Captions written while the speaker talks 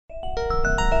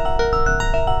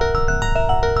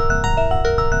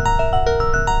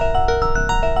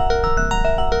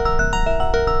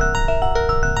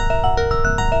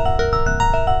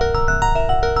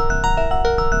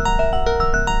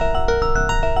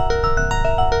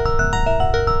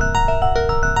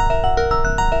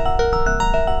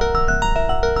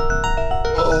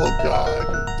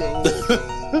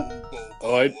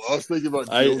I was thinking about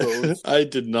dildos. I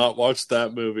did not watch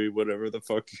that movie, whatever the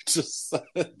fuck you just said.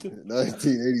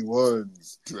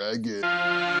 1981's Dragon.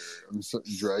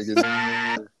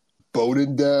 Dragon.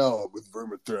 Boating down with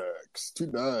Vermithrax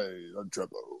tonight on Trepo.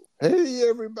 Hey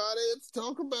everybody, let's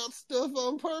talk about stuff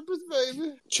on purpose,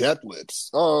 baby. Chaplets.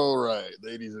 All right,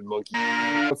 ladies and monkeys.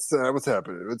 What's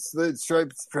happening? It's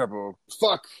Stripes Trepo.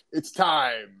 Fuck, it's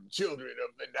time, children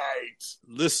of the night.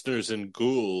 Listeners and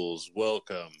ghouls,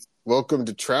 welcome. Welcome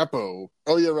to Trapo.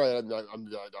 Oh yeah, right. I'm not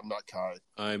Kai.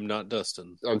 I'm not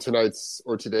Dustin. On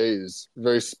today's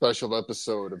very special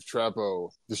episode of Trapo,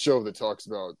 the show that talks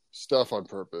about stuff on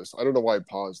purpose. I don't know why I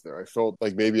paused there. I felt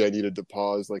like maybe I needed to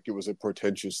pause, like it was a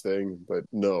pretentious thing, but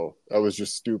no, I was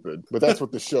just stupid. But that's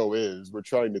what the show is. We're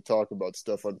trying to talk about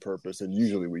stuff on purpose, and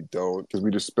usually we don't, because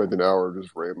we just spent an hour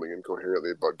just rambling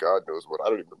incoherently about God knows what. I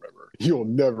don't even remember. You'll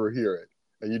never hear it.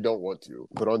 And you don't want to.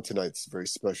 But on tonight's very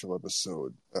special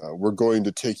episode, we're going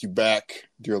to take you back,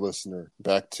 dear listener,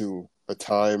 back to a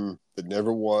time that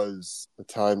never was, a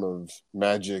time of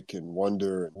magic and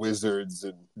wonder and wizards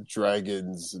and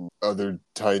dragons and other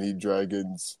tiny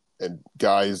dragons and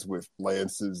guys with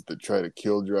lances that try to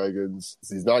kill dragons.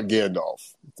 He's not Gandalf.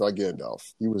 It's not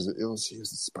Gandalf. He was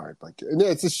inspired by... And yeah,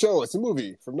 it's a show. It's a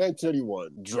movie from 1981.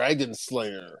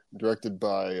 DRAGONSLAYER, directed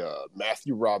by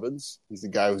Matthew Robbins. He's the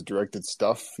guy who's directed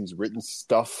stuff. He's written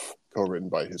stuff. Co-written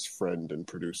by his friend and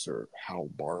producer, Hal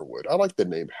Barwood. I like the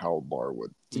name Hal Barwood.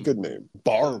 It's a good name.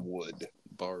 Barwood.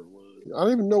 I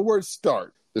don't even know where to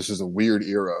start. This is a weird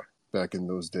era back in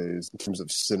those days in terms of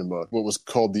cinema. What was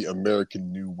called the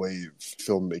American New Wave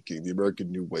filmmaking. The American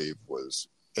New Wave was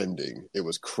ending. It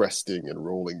was cresting and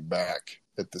rolling back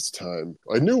at this time.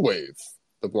 A new wave.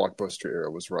 The blockbuster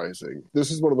era was rising.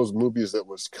 This is one of those movies that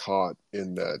was caught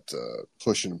in that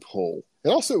push and pull.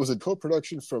 And also it was a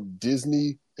co-production from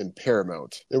Disney and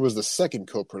Paramount. It was the second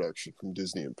co-production from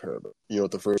Disney and Paramount. You know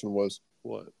what the first one was?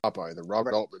 What? Popeye, the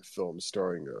Robert Altman film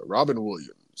starring Robin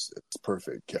Williams. It's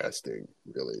perfect casting,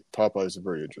 really. Popeye is a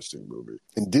very interesting movie.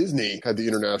 And Disney had the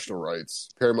international rights.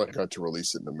 Paramount got to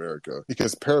release it in America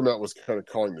because Paramount was kind of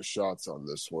calling the shots on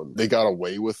this one. They got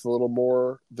away with a little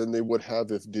more than they would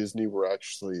have if Disney were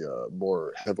actually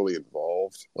more heavily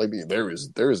involved. I mean, there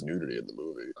is nudity in the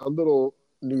movie. A little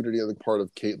nudity on the part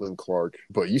of Caitlin Clark,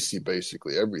 but you see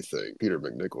basically everything Peter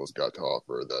McNichol's got to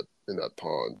offer in that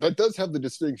pond. That does have the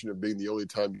distinction of being the only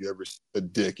time you ever see a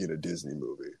dick in a Disney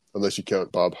movie, unless you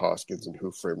count Bob Hoskins and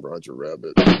Who Framed Roger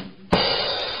Rabbit.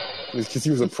 Because he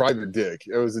was a private dick.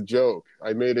 It was a joke.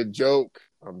 I made a joke.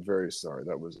 I'm very sorry.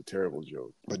 That was a terrible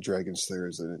joke. But Dragon Slayer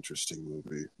is an interesting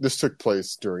movie. This took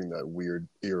place during that weird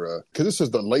era. Because this was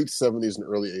the late 70s and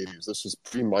early 80s. This was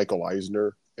pre-Michael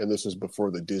Eisner. And this was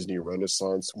before the Disney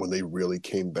Renaissance, when they really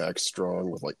came back strong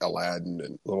with like Aladdin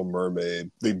and Little Mermaid.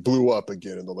 They blew up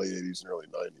again in the late 80s and early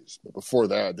 90s. But before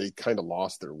that, they kind of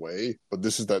lost their way. But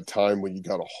this is that time when you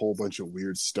got a whole bunch of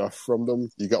weird stuff from them.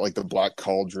 You got like the Black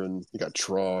Cauldron, you got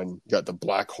Tron, you got the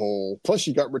Black Hole, plus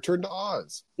you got Return to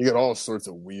Oz. You got all sorts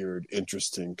of weird,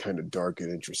 interesting, kind of dark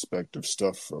and introspective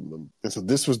stuff from them. And so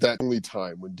this was that only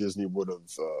time when Disney would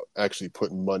have actually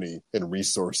put money and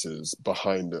resources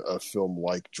behind a film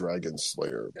like Dragon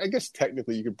Slayer. I guess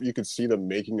technically you could see them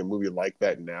making a movie like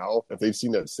that now. If they'd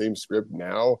seen that same script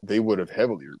now, they would have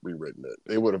heavily rewritten it.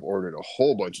 They would have ordered a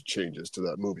whole bunch of changes to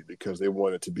that movie because they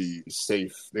want it to be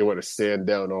safe. They want to sand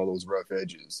down all those rough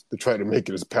edges to try to make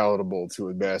it as palatable to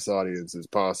a mass audience as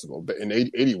possible. But in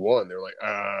 81, they're like,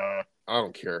 I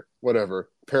don't care. Whatever.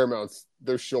 Paramount's,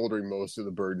 they're shouldering most of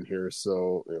the burden here,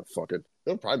 so fuck it.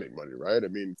 They'll probably make money, right? I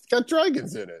mean, it's got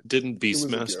dragons in it. Didn't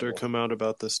Beastmaster come out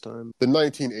about this time? The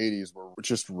 1980s were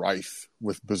just rife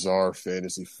with bizarre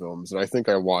fantasy films, and I think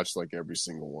I watched like every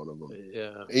single one of them.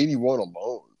 Yeah. 81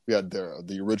 alone. We had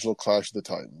the original Clash of the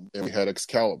Titans, and we had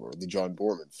Excalibur, the John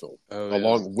Borman film,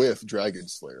 along with Dragon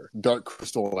Slayer, Dark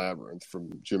Crystal Labyrinth from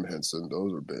Jim Henson.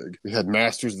 Those were big. We had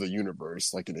Masters of the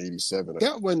Universe, like in 87.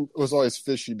 That one was always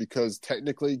fishy because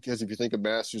if you think of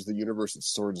Masters of the Universe,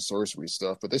 it's sword and sorcery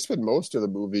stuff, but they spent most of the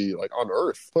movie like on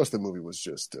Earth. Plus, the movie was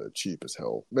just cheap as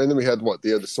hell. And then we had They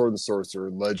had the Sword and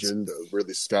Sorcerer Legend, a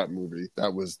Ridley Scott movie.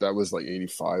 That was like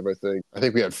 85, I think. I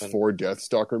think we had 4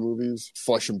 Deathstalker movies: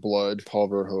 Flesh and Blood, Paul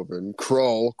Verhoeven,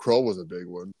 Krull was a big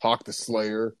one, Hawk the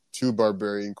Slayer, 2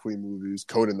 Barbarian Queen movies,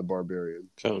 Conan the Barbarian.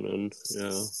 Conan,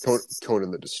 yeah.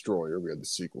 Conan the Destroyer, we had the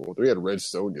sequel. Then we had Red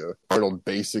Sonja. Arnold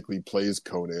basically plays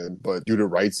Conan, but due to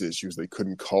rights issues, they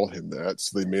couldn't call him that,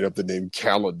 so they made up the name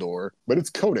Calidor. But it's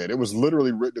Conan. It was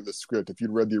literally written in the script. If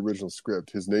you'd read the original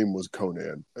script, his name was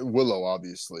Conan. And Willow,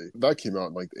 obviously. That came out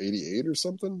in like 88 or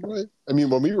something, right? I mean,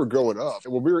 when we were growing up,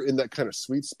 when we were in that kind of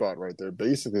sweet spot right there,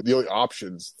 basically the only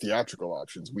options, theatrical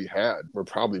options we had were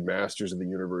probably Masters of the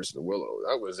Universe and Willow.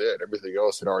 That was it. Everything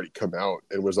else had already come out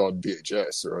and was on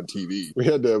VHS or on TV. We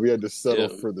had to settle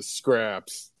for the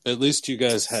scraps. At least you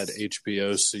guys had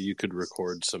HBO, so you could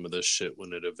record some of this shit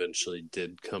when it eventually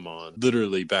did come on.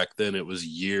 Literally, back then, it was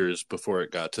years before it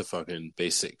got to fucking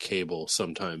basic cable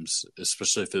sometimes,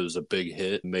 especially if it was a big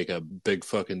hit. Make a big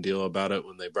fucking deal about it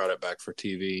when they brought it back for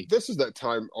TV. This is that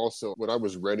time also when I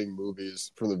was renting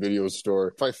movies from the video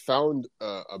store. If I found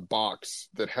a box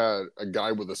that had a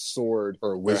guy with a sword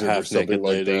or a wizard or something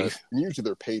like that, and usually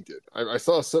they're painted. I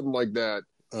saw something like that.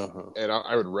 And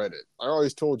I would rent it. I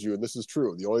always told you, and this is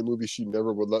true, the only movie she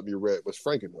never would let me rent was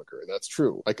Frankenhooker, and that's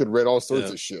true. I could rent all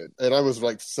sorts of shit. And I was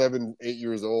like 7, 8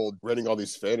 years old renting all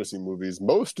these fantasy movies.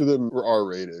 Most of them were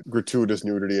R-rated, gratuitous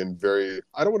nudity, and very,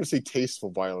 I don't want to say tasteful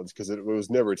violence, because it was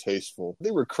never tasteful.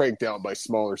 They were cranked out by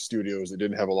smaller studios that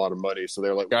didn't have a lot of money, so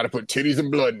they're like, gotta put titties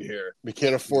and blood in here. We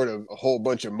can't afford a whole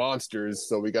bunch of monsters,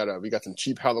 so we got some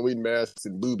cheap Halloween masks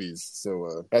and boobies.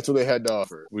 So that's what they had to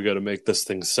offer. We gotta make this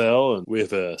thing sell, and we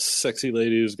have a sexy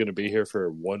lady who's going to be here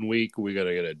for 1 week. We got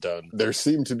to get it done. There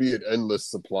seemed to be an endless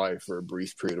supply for a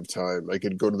brief period of time. I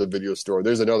could go to the video store.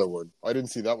 There's another one. I didn't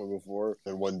see that one before.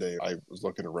 And one day I was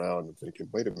looking around and thinking,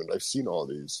 wait a minute, I've seen all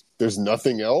these. There's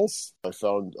nothing else? I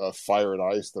found Fire and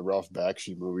Ice, the Ralph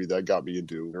Bakshi movie. That got me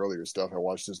into earlier stuff. I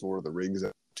watched this Lord of the Rings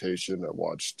adaptation. I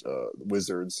watched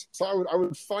Wizards. So I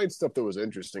would find stuff that was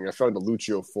interesting. I found a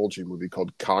Lucio Fulci movie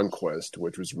called Conquest,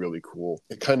 which was really cool.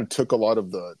 It kind of took a lot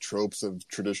of the tropes of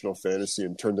traditional fantasy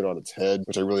and turned it on its head,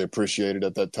 which I really appreciated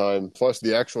at that time. Plus,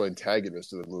 the actual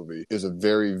antagonist of the movie is a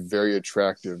very, very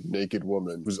attractive naked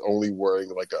woman who's only wearing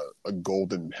like a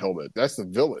golden helmet. That's the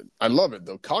villain. I love it,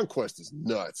 though. Conquest is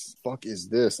nuts. Fuck is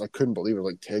this? I couldn't believe it. I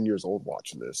was like 10 years old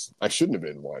watching this. I shouldn't have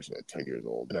been watching it at 10 years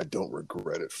old, and I don't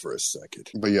regret it for a second.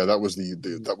 But yeah, that was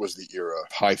the era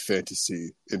of high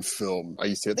fantasy in film. I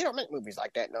used to say, they don't make movies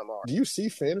like that no more. Do you see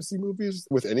fantasy movies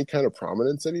with any kind of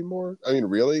prominence anymore? I mean,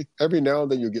 really? Every now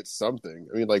and then you get something.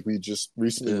 I mean, like we just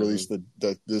recently released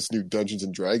this new Dungeons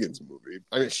and Dragons movie.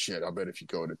 I mean, shit, I bet if you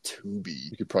go to Tubi,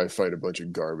 you could probably find a bunch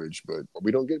of garbage, but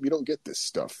we don't get this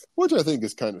stuff, which I think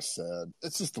is kind of sad.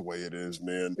 It's just the way it is,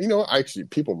 man. You know, actually,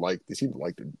 they seem to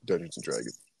like the Dungeons and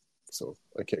Dragons. So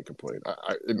I can't complain.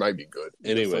 It might be good.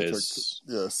 Anyways.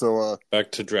 Yeah, so...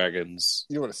 back to dragons.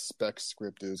 You know what a spec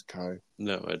script is, Kai?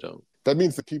 No, I don't. That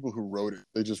means the people who wrote it,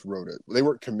 they just wrote it. They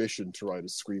weren't commissioned to write a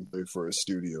screenplay for a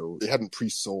studio. They hadn't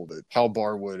pre-sold it. Hal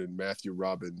Barwood and Matthew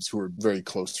Robbins, who were very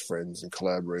close friends and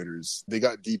collaborators, they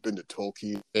got deep into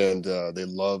Tolkien, and they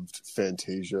loved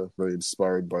Fantasia, very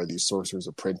inspired by the Sorcerer's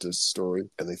Apprentice story.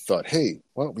 And they thought, hey,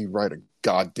 why don't we write a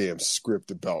goddamn script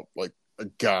about, like, a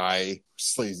guy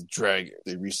slays a dragon.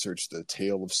 They researched the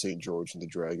tale of St. George and the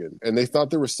Dragon, and they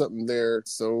thought there was something there,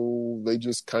 so they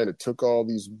just kind of took all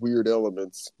these weird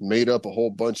elements, made up a whole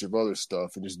bunch of other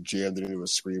stuff, and just jammed it into a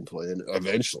screenplay. And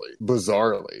eventually,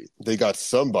 bizarrely, they got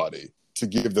somebody to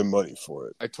give them money for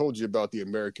it. I told you about the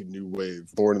American New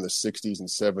Wave, born in the 60s and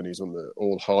 70s when the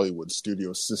old Hollywood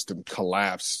studio system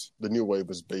collapsed. The New Wave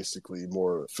was basically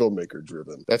more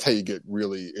filmmaker-driven. That's how you get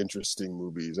really interesting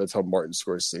movies. That's how Martin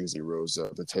Scorsese rose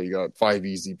up. That's how you got Five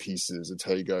Easy Pieces. That's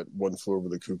how you got One Flew Over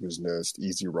the Cuckoo's Nest,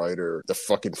 Easy Rider, The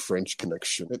fucking French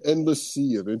Connection. An endless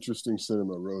sea of interesting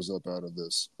cinema rose up out of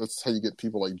this. That's how you get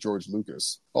people like George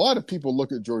Lucas. A lot of people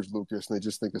look at George Lucas and they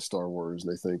just think of Star Wars,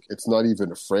 and they think it's not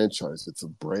even a franchise. It's a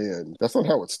brand. That's not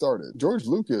how it started. George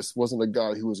Lucas wasn't a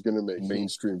guy who was going to make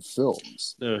mainstream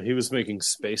films. No, he was making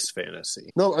space fantasy.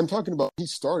 No, I'm talking about he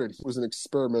was an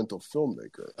experimental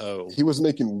filmmaker. Oh. He was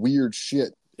making weird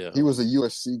shit. Yeah. He was a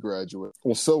USC graduate.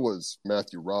 Well, so was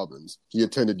Matthew Robbins. He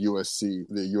attended USC,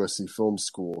 the USC Film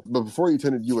School. But before he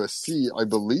attended USC, I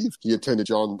believe he attended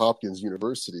Johns Hopkins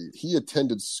University. He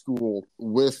attended school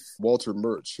with Walter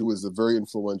Murch, who was a very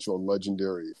influential and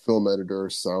legendary film editor,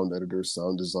 sound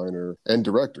designer, and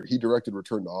director. He directed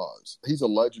Return to Oz. He's a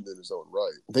legend in his own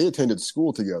right. They attended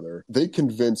school together. They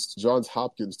convinced Johns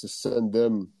Hopkins to send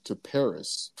them to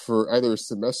Paris for either a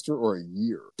semester or a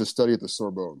year to study at the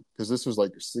Sorbonne, because this was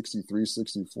like 63,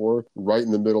 64, right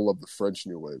in the middle of the French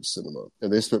New Wave cinema.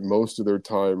 And they spent most of their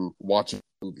time watching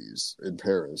movies in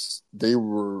Paris. They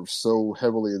were so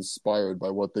heavily inspired by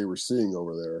what they were seeing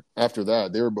over there. After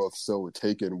that, they were both so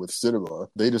taken with cinema,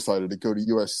 they decided to go to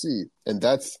USC. And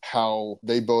that's how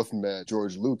they both met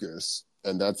George Lucas.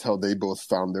 And that's how they both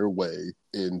found their way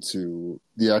into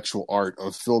the actual art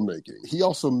of filmmaking. He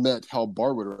also met Hal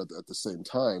Barwood at the same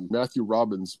time. Matthew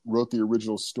Robbins wrote the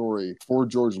original story for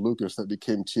George Lucas that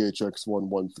became THX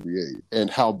 1138. And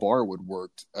Hal Barwood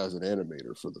worked as an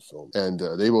animator for the film. And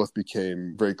they both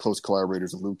became very close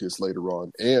collaborators with Lucas later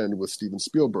on and with Steven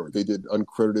Spielberg. They did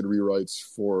uncredited rewrites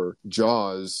for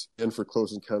Jaws and for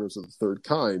Close Encounters of the Third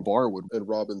Kind. Barwood and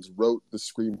Robbins wrote the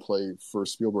screenplay for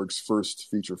Spielberg's first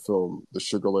feature film, The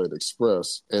Sugarland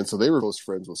Express. And so they were close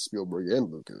friends with Spielberg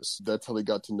and Lucas. That's how they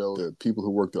got to know the people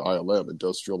who worked at ILM,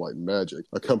 Industrial Light and Magic,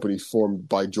 a company formed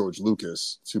by George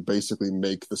Lucas to basically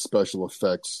make the special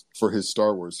effects for his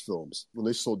Star Wars films. When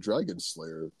they sold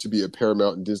Dragonslayer to be a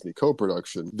Paramount and Disney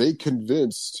co-production, they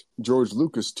convinced George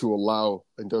Lucas to allow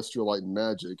Industrial Light and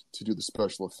Magic to do the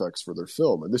special effects for their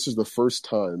film. And this is the first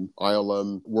time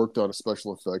ILM worked on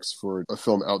special effects for a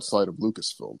film outside of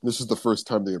Lucasfilm. This is the first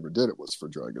time they ever did it was for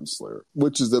Dragonslayer,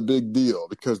 which is a big deal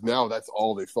because now that's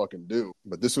all they fucking do.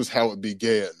 But this was how it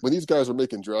began. When these guys were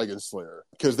making Dragonslayer,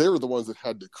 because they were the ones that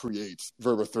had to create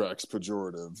Vermithrax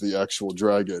Pejorative, the actual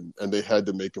dragon, and they had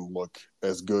to make him look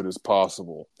as good as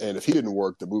possible. And if he didn't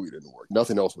work, the movie didn't work.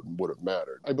 Nothing else would have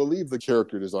mattered. I believe the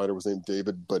character designer was named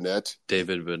David Bennett.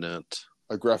 David Bennett.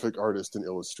 A graphic artist and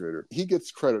illustrator. He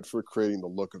gets credit for creating the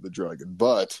look of the dragon,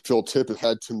 but Phil Tippett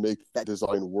had to make that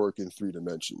design work in 3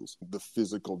 dimensions. The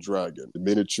physical dragon, the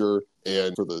miniature,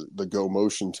 and for the go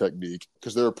motion technique,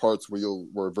 because there are parts where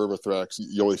Vermithrax,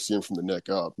 you only see him from the neck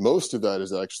up. Most of that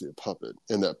is actually a puppet,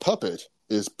 and that puppet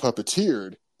is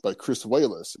puppeteered by Chris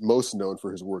Walas, most known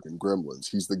for his work in Gremlins.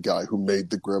 He's the guy who made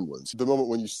the Gremlins. The moment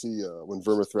when you see, when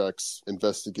Vermithrax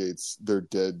investigates their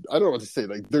dead, I don't know what to say,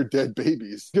 like, their dead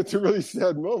babies. It's a really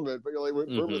sad moment, but you're like, when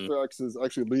Vermithrax is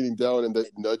actually leaning down and then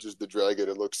nudges the dragon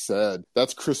and looks sad,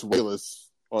 that's Chris Walas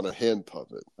on a hand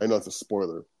puppet. I know it's a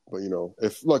spoiler. But, you know,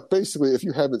 basically, if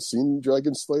you haven't seen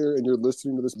Dragonslayer and you're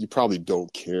listening to this, you probably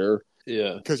don't care.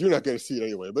 Yeah. Because you're not going to see it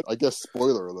anyway. But I guess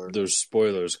spoiler alert. There's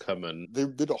spoilers coming. They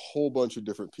did a whole bunch of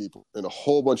different people and a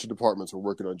whole bunch of departments were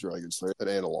working on Dragonslayer. An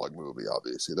analog movie,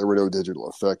 obviously. There were no digital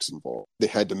effects involved. They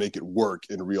had to make it work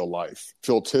in real life.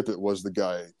 Phil Tippett was the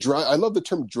guy. I love the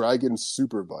term dragon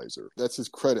supervisor. That's his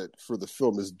credit for the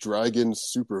film, is dragon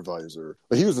supervisor.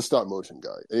 But he was the stop motion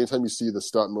guy. Anytime you see the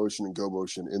stop motion and go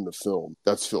motion in the film,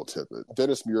 that's Phil Tippett.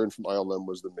 Dennis Muren from ILM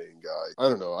was the main guy. I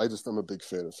don't know. I'm a big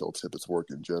fan of Phil Tippett's work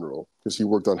in general. Because he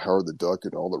worked on Howard the Duck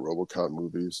and all the RoboCop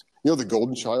movies. You know, the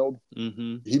Golden Child?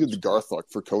 Mm-hmm. He did the Garthok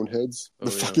for Coneheads.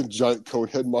 The fucking giant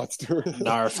Conehead monster.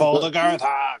 Narfol the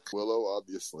Garthok! Willow,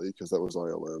 obviously, because that was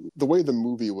ILM. The way the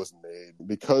movie was made,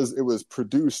 because it was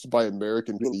produced by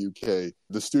American in the UK,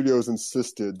 the studios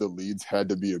insisted the leads had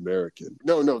to be American.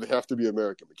 No, they have to be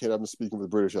American. We can't have them speaking with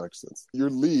British accents. Your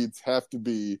leads have to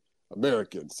be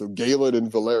American. So Galen and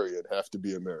Valerian have to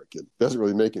be American. Doesn't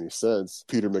really make any sense.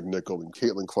 Peter McNichol and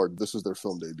Caitlin Clark, this was their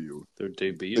film debut. Their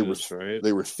debuts, right?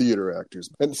 They were theater actors.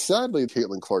 And sadly,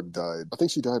 Caitlin Clark died. I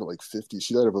think she died at like 50.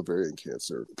 She died of ovarian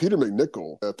cancer. Peter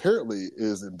McNichol apparently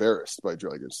is embarrassed by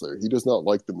Dragonslayer. He does not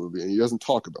like the movie and he doesn't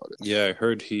talk about it. Yeah, I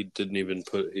heard he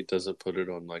doesn't put it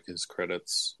on like his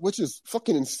credits. Which is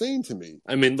fucking insane to me.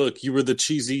 I mean, look, you were the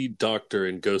cheesy doctor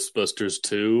in Ghostbusters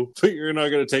 2, but you're not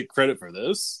going to take credit for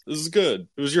this? This is good.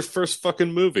 It was your first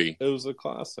fucking movie. It was a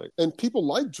classic. And people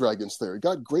liked Dragonslayer. It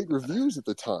got great reviews at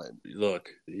the time. Look,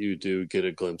 you do get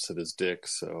a glimpse of his dick,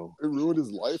 so... It ruined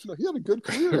his life. No, he had a good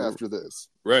career after this.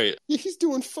 Right. Yeah, he's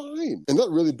doing fine. And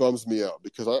that really bums me out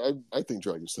because I think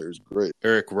Dragonslayer is great.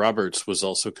 Eric Roberts was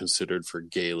also considered for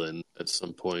Galen at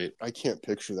some point. I can't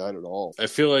picture that at all. I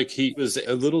feel like he was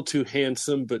a little too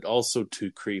handsome, but also too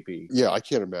creepy. Yeah, I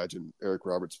can't imagine Eric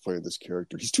Roberts playing this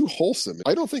character. He's too wholesome.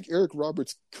 I don't think Eric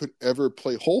Roberts could ever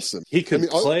play wholesome. He could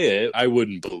play it. I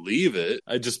wouldn't believe it.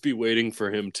 I'd just be waiting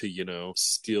for him to,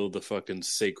 steal the fucking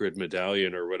sacred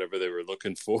medallion or whatever they were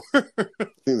looking for. I think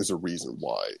there's a reason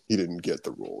why he didn't get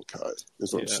the role, Kai,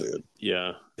 is what I'm saying.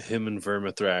 Yeah. Him and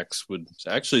Vermithrax would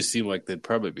actually seem like they'd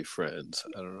probably be friends.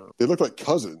 I don't know. They look like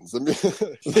cousins. I mean,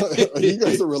 you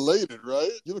guys are related, right?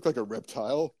 You look like a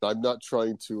reptile. I'm not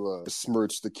trying to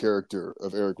besmirch the character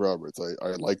of Eric Roberts. I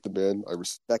like the man. I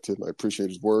respect him. I appreciate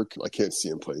his work. I can't see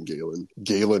him playing Galen.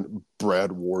 Galen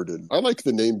Brad Warden. I like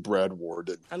the name Brad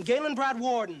Warden. I'm Galen Brad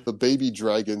Warden. The baby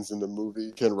dragons in the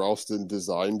movie, Ken Ralston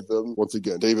designed them. Once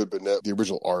again, David Bennett, the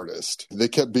original artist. They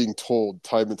kept being told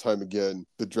time and time again,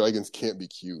 the dragons can't be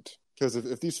cute. Because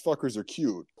if these fuckers are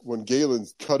cute, when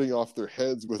Galen's cutting off their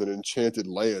heads with an enchanted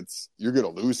lance, you're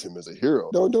going to lose him as a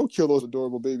hero. No, don't kill those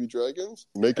adorable baby dragons.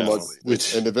 Make them ugly.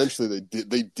 And eventually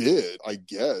they did, I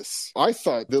guess. I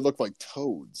thought they looked like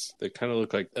toads. They kind of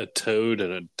look like a toad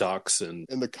and a dachshund.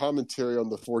 In the commentary on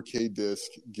the 4K disc,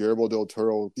 Guillermo del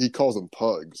Toro, he calls them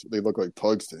pugs. They look like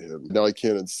pugs to him. Now I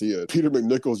can't unsee it. Peter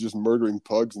McNichol's just murdering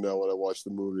pugs now when I watch the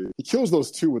movie. He kills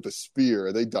those two with a spear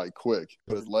and they die quick.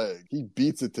 But his leg, he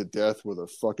beats it to death with a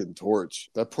fucking torch.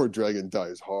 That poor dragon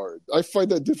dies hard. I find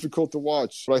that difficult to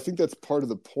watch, but I think that's part of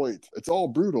the point. It's all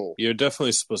brutal. You're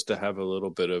definitely supposed to have a little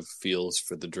bit of feels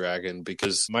for the dragon,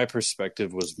 because my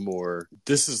perspective was more,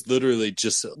 this is literally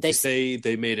just, they say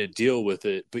they made a deal with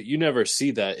it, but you never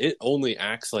see that. It only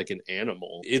acts like an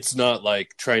animal. It's not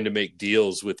like trying to make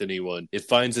deals with anyone. It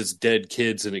finds its dead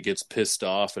kids and it gets pissed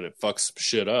off and it fucks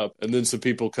shit up, and then some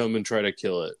people come and try to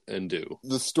kill it and do.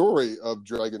 The story of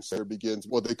Dragonslayer begins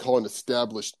what they call an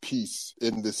established peace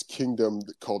in this kingdom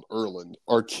called Erland.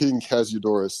 Our king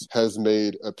Casiodorus has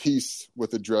made a peace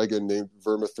with a dragon named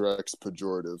Vermithrax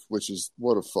Pejorative, which is,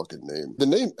 what a fucking name. The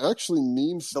name actually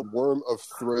means the worm of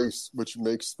Thrace, which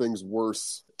makes things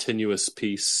worse. Tenuous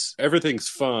peace. Everything's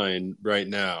fine right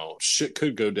now. Shit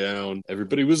could go down.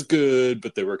 Everybody was good,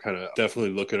 but they were kind of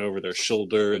definitely looking over their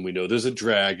shoulder. And we know there's a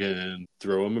dragon.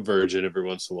 Throw him a virgin every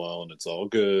once in a while, and it's all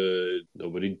good.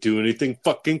 Nobody do anything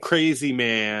fucking crazy,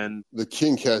 man. The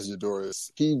king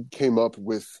Casiodorus, he came up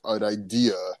with an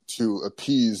idea to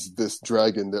appease this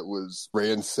dragon that was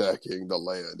ransacking the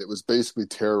land. It was basically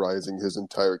terrorizing his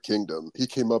entire kingdom. He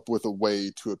came up with a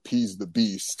way to appease the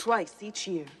beast. Twice each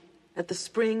year, at the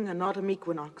spring and autumn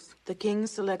equinox, the king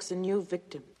selects a new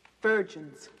victim.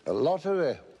 Virgins. A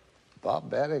lottery.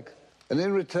 Barbaric. And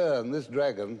in return, this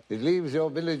dragon, it leaves your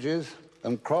villages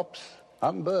and crops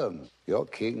unburned. Your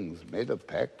king's made a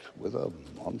pact with a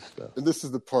monster. And this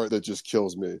is the part that just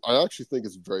kills me. I actually think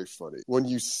it's very funny. When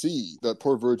you see that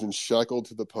poor virgin shackled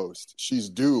to the post, she's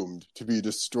doomed to be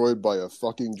destroyed by a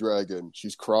fucking dragon.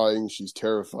 She's crying, she's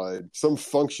terrified. Some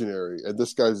functionary, and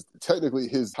this guy's, technically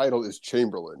his title is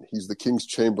Chamberlain. He's the king's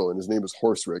Chamberlain. His name is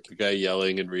Horserick. The guy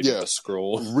yelling and reading a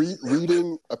scroll.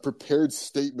 Reading a prepared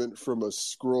statement from a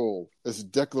scroll as a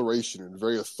declaration in a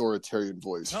very authoritarian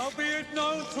voice. Now be it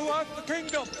known throughout the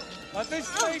kingdom that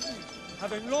this maiden,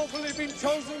 having lawfully been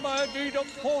chosen by a deed of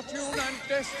fortune and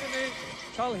destiny,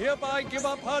 shall hereby give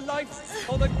up her life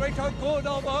for the greater good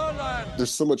of her land.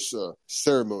 There's so much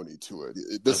ceremony to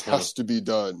it. This has to be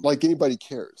done like anybody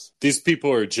cares. These people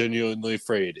are genuinely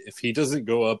afraid. If he doesn't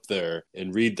go up there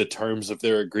and read the terms of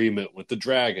their agreement with the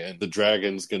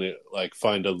dragon's gonna like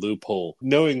find a loophole.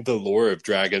 Knowing the lore of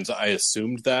dragons, I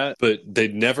assumed that, but they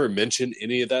never mentioned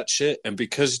any of that shit. And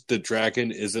because the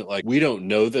dragon isn't like, we don't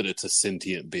know that it's a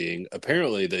sentient being.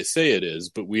 Apparently they say it is,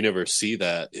 but we never see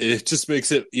that. It just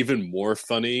makes it even more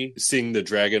funny seeing the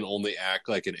dragon only act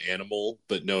like an animal,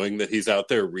 but knowing that he's out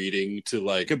there reading to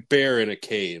like a bear in a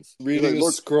cave, reading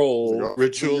a scroll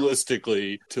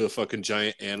ritualistically to a fucking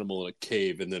giant animal in a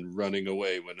cave, and then running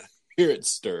away when hear it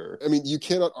stir. I mean, you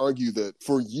cannot argue that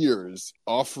for years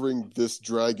offering this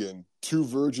dragon 2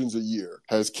 virgins a year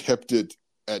has kept it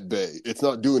at bay. It's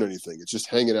not doing anything. It's just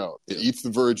hanging out. It eats the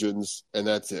virgins, and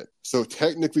that's it. So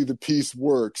technically the peace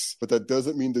works, but that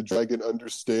doesn't mean the dragon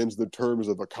understands the terms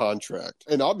of a contract.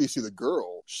 And obviously the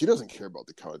girl, she doesn't care about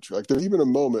the contract. There's even a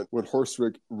moment when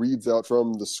Horserick reads out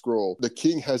from the scroll, the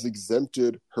king has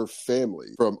exempted her family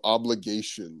from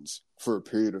obligations for a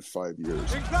period of 5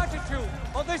 years. In gratitude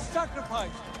for this sacrifice,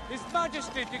 His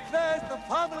Majesty declares the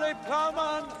family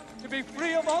plowman to be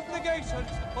free of obligations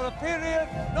for a period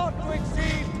not to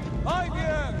exceed 5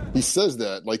 years. He says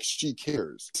that like she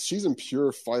cares. She's in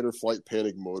pure fight or flight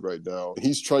panic mode right now. And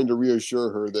he's trying to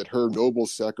reassure her that her noble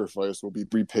sacrifice will be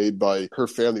repaid by her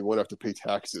family won't have to pay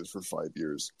taxes for 5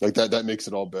 years. Like that makes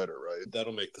it all better, right?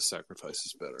 That'll make the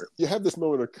sacrifices better. You have this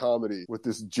moment of comedy with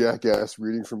this jackass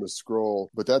reading from a scroll,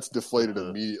 but that's deflated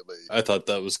immediately. I thought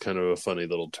that was kind of a funny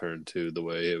little turn too, the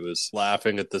way it was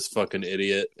laughing at this fucking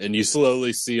idiot. And you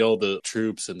slowly see all the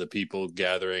troops and the people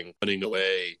gathering, running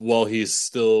away while he's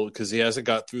still, because he hasn't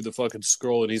got through the fucking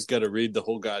scroll and he's got to read the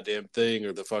whole goddamn thing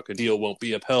or the fucking deal won't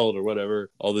be upheld or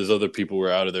whatever. All these other people were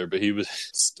out of there, but he was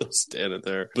still standing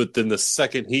there. But then the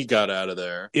second he got out of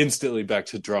there, instantly back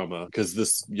to drama, because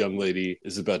this young lady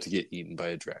is about to get eaten by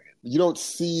a dragon. You don't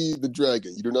see the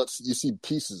dragon. You see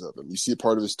pieces of him. You see a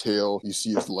part of his tail. You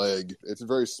see his leg. It's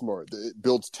very smart. It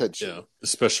builds tension. Yeah,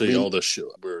 especially all the shit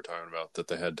we were talking about that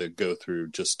they had to go through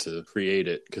just to create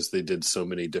it, because they did so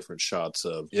many different shots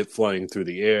of it flying through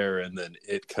the air, there, and then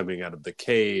it coming out of the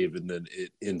cave, and then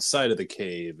it inside of the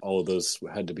cave. All of those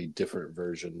had to be different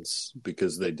versions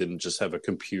because they didn't just have a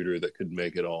computer that could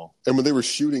make it all. And when they were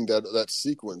shooting that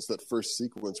sequence, that first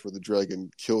sequence where the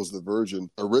dragon kills the virgin,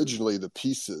 originally the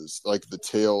pieces, like the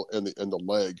tail and the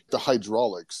leg, the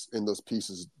hydraulics in those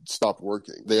pieces stopped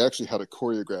working. They actually had a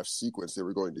choreographed sequence they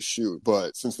were going to shoot,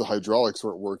 but since the hydraulics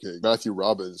weren't working, Matthew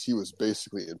Robbins, he was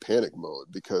basically in panic mode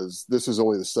because this is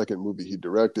only the second movie he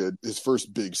directed. His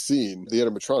first big scene, the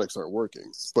animatronics aren't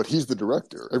working, but he's the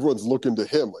director. Everyone's looking to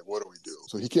him like, what do we do?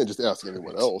 So he can't just ask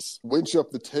anyone else. Winch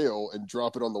up the tail and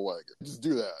drop it on the wagon. Just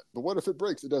do that. But what if it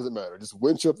breaks? It doesn't matter. Just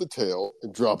winch up the tail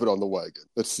and drop it on the wagon.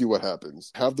 Let's see what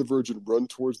happens. Have the virgin run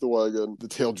towards the wagon. The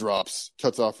tail drops,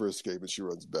 cuts off her escape, and she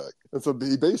runs back. And so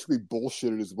he basically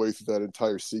bullshitted his way through that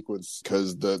entire sequence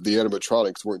because the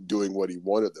animatronics weren't doing what he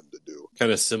wanted them to do.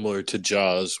 Kind of similar to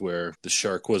Jaws, where the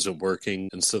shark wasn't working,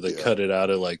 and so they cut it out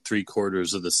of like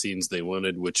 3/4 of the scenes they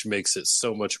wanted, which makes it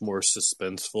so much more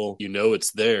suspenseful. You know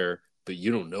it's there, but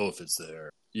you don't know if it's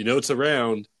there. You know it's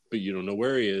around, but you don't know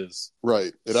where he is.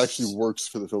 Right. It actually works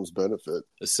for the film's benefit.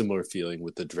 A similar feeling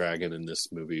with the dragon in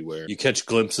this movie where you catch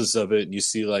glimpses of it and you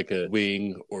see like a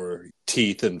wing or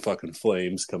teeth and fucking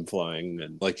flames come flying.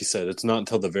 And like you said, it's not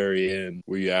until the very end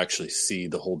where you actually see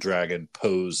the whole dragon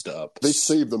posed up. They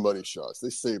save the money shots. They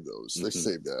save those. They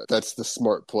save that. That's the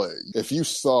smart play. If you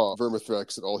saw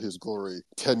Vermithrax in all his glory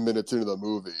 10 minutes into the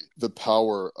movie, the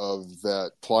power of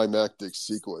that climactic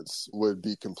sequence would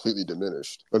be completely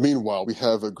diminished. But meanwhile, we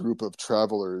have a group of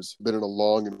travelers been on a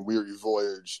long and weary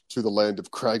voyage to the land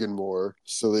of Kraganmore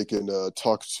so they can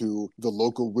talk to the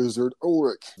local wizard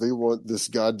Ulrich. They want this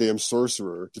goddamn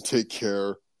sorcerer to take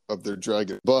care of their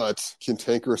dragon. But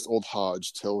cantankerous old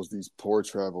Hodge tells these poor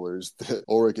travelers that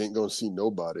Ulrich ain't gonna see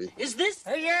nobody. Is this?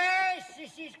 Yes,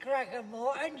 this is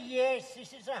Kraganmore, and yes,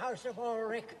 this is the house of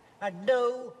Ulrich. And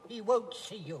no, he won't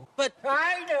see you. But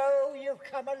I know you've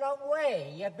come a long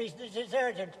way. Your business is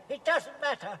urgent. It doesn't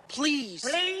matter. Please.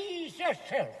 Please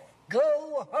yourself.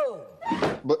 Go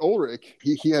home. But Ulrich,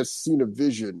 he has seen a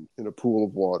vision in a pool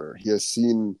of water. He has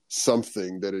seen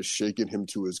something that has shaken him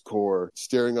to his core.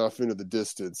 Staring off into the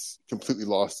distance, completely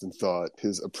lost in thought,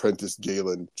 his apprentice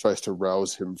Galen tries to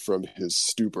rouse him from his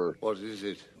stupor. What is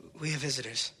it? We have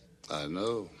visitors. I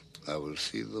know. I will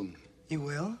see them. You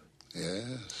will?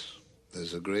 Yes.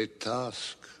 There's a great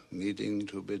task needing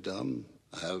to be done.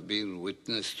 I have been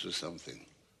witness to something.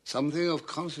 Something of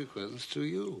consequence to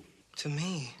you. To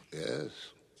me? Yes.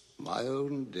 My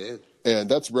own death. And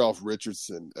that's Ralph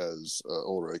Richardson as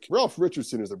Ulrich. Ralph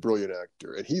Richardson is a brilliant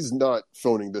actor, and he's not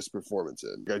phoning this performance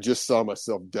in. I just saw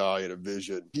myself die in a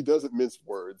vision. He doesn't mince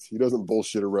words. He doesn't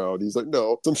bullshit around. He's like,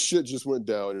 no, some shit just went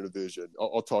down in a vision.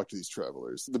 I'll talk to these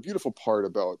travelers. The beautiful part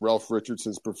about Ralph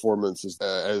Richardson's performance is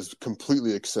as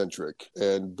completely eccentric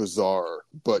and bizarre,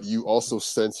 but you also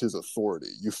sense his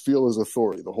authority. You feel his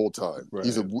authority the whole time. Right.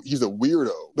 He's a weirdo,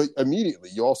 but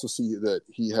immediately you also see that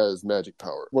he has magic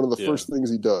power. One of the first things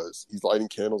he does, he's lighting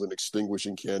candles and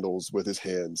extinguishing candles with his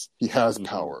hands. He has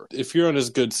power. If you're on his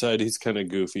good side, he's kind of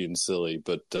goofy and silly,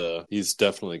 but he's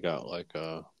definitely got like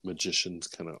a magician's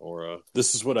kind of aura.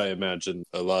 This is what I imagine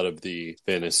a lot of the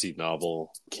fantasy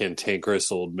novel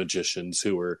cantankerous old magicians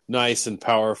who are nice and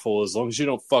powerful. As long as you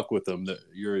don't fuck with them,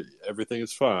 everything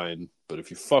is fine. But if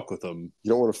you fuck with them, you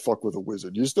don't want to fuck with a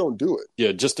wizard. You just don't do it.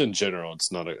 Yeah, just in general, it's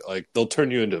not like they'll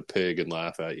turn you into a pig and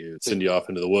laugh at you, send you off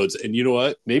into the woods. And you know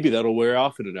what? Maybe that'll wear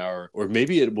off in an hour, or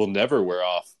maybe it will never wear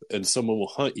off, and someone will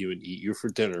hunt you and eat you for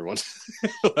dinner one.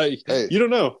 Like, hey, you don't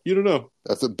know. You don't know.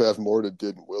 That's what Beth Morda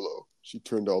did in Willow. She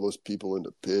turned all those people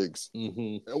into pigs.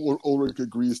 Ulrich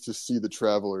agrees to see the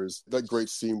travelers. That great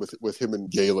scene with him and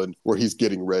Galen where he's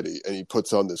getting ready and he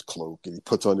puts on this cloak and he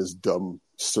puts on his dumb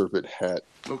serpent hat.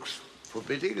 Looks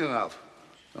forbidding enough,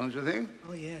 don't you think?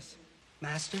 Oh, yes.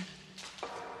 Master?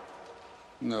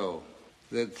 No.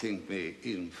 They'd think me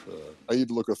infirm. I need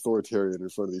to look authoritarian in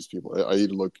front of these people. I need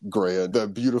to look grand. The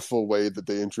beautiful way that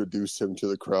they introduce him to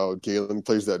the crowd. Galen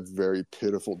plays that very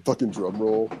pitiful fucking drum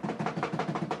roll.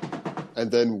 And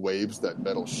then waves that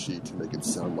metal sheet to make it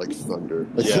sound like thunder.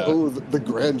 Yeah. Oh, the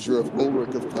grandeur of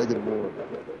Ulrich of Kraganmore.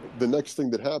 The next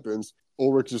thing that happens,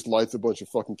 Ulrich just lights a bunch of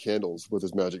fucking candles with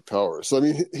his magic power. So, I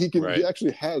mean, he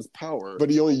actually has power,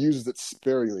 but he only uses it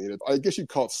sparingly. And I guess you'd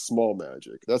call it small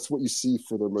magic. That's what you see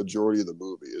for the majority of the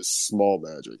movie is small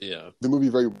magic. Yeah. The movie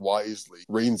very wisely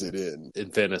reins it in. In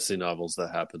fantasy novels,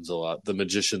 that happens a lot. The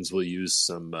magicians will use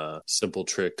some simple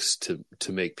tricks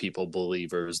to make people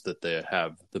believers that they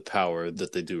have the power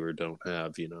that they do or don't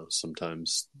have. You know,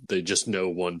 sometimes they just know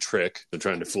one trick. They're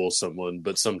trying to fool someone,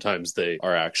 but sometimes they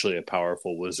are actually a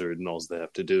powerful wizard and all they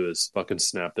have to do is fucking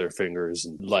snap their fingers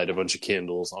and light a bunch of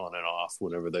candles on and off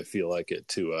whenever they feel like it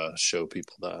to show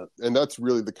people that. And that's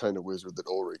really the kind of wizard that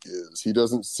Ulrich is. He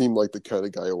doesn't seem like the kind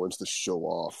of guy who wants to show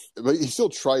off. But he still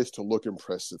tries to look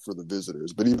impressive for the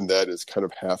visitors, but even that is kind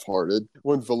of half-hearted.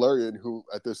 When Valerian, who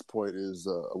at this point is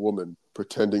a woman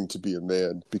pretending to be a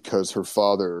man because her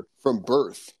father, from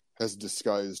birth, has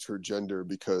disguised her gender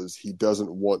because he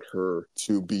doesn't want her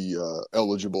to be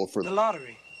eligible for The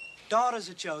lottery. Daughters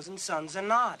are chosen, sons are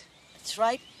not. That's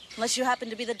right, unless you happen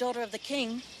to be the daughter of the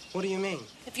king. What do you mean?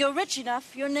 If you're rich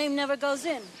enough, your name never goes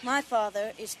in. My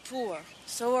father is poor.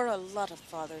 So are a lot of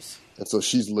fathers. And so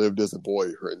she's lived as a boy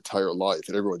her entire life,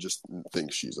 and everyone just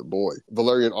thinks she's a boy.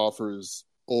 Valerian offers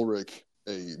Ulrich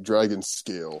a dragon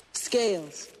scale.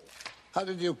 Scales. How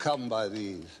did you come by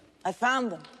these? I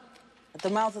found them at the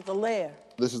mouth of the lair.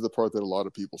 This is the part that a lot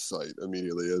of people cite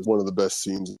immediately as one of the best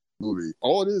scenes in the movie.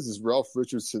 All it is Ralph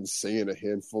Richardson saying a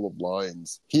handful of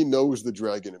lines. He knows the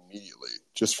dragon immediately,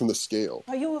 just from the scale.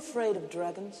 Are you afraid of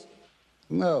dragons?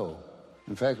 No.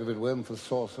 In fact, if it weren't for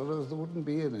sorcerers, there wouldn't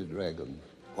be any dragons.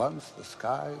 Once the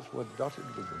skies were dotted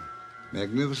with them.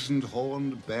 Magnificent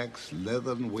horned backs,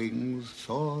 leathern wings,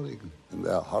 soaring in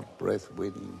their hot breath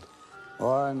wind.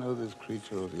 Oh, I know this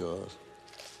creature of yours.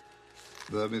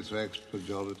 Vermithrax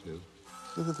pejorative.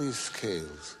 Look at these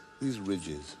scales, these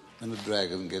ridges. When a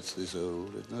dragon gets this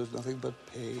old, it knows nothing but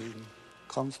pain,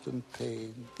 constant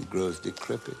pain. It grows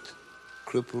decrepit,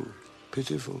 crippled,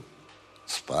 pitiful,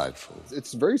 spiteful.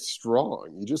 It's very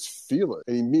strong. You just feel it.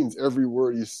 And he means every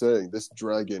word he's saying. This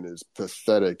dragon is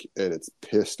pathetic and it's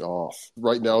pissed off.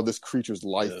 Right now, this creature's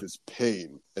life is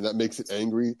pain. And that makes it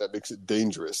angry. That makes it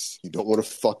dangerous. You don't want to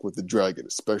fuck with the dragon,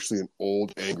 especially an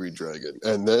old, angry dragon.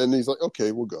 And then he's like,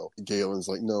 okay, we'll go. Galen's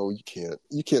like, no, you can't.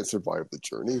 You can't survive the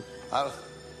journey. I'll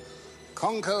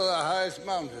conquer the highest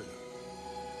mountain.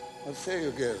 What say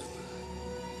you, Galen?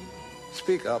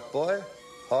 Speak up, boy.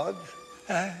 Hodge?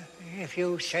 If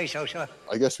you say so, sir.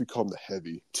 I guess we call him the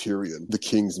heavy Tyrion, the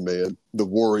king's man, the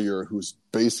warrior who's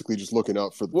basically just looking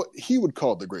out for what he would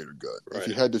call the greater good. Right. If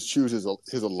he had to choose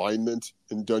his alignment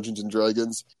in Dungeons and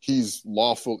Dragons, he's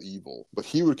lawful evil, but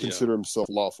he would consider himself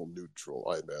lawful neutral,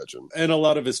 I imagine. And a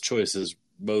lot of his choices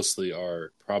mostly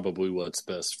are probably what's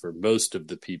best for most of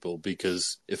the people,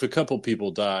 because if a couple people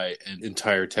die and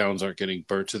entire towns aren't getting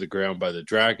burnt to the ground by the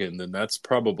dragon, then that's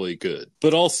probably good.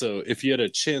 But also, if you had a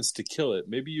chance to kill it,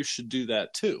 maybe you should do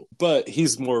that too. But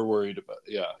he's more worried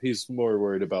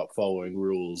about following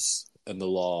rules and the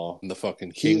law. And the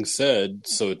fucking king said,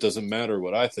 so it doesn't matter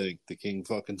what I think. The king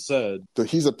fucking said. So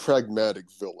he's a pragmatic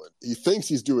villain. He thinks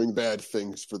he's doing bad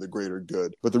things for the greater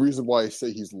good. But the reason why I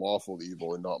say he's lawful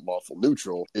evil and not lawful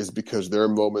neutral is because there are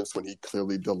moments when he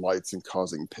clearly delights in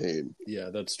causing pain.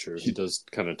 Yeah, that's true. He does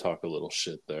kind of talk a little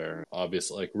shit there.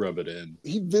 Obviously, like, rub it in.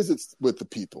 He visits with the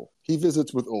people. He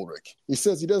visits with Ulrich. He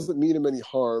says he doesn't mean him any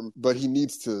harm, but he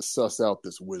needs to suss out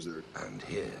this wizard. And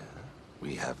here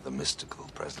we have the mystical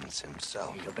presence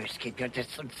himself. You best keep your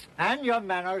distance and your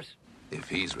manners. If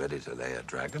he's ready to lay a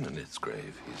dragon in its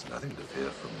grave, he's nothing to fear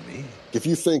from me. If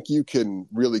you think you can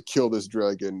really kill this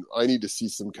dragon, I need to see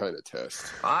some kind of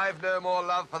test. I've no more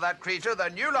love for that creature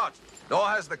than you lot, nor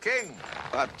has the king.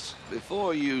 But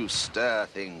before you stir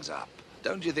things up,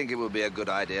 don't you think it would be a good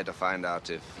idea to find out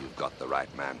if you've got the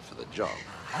right man for the job?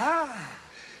 Ah,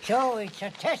 so it's a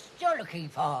test you're looking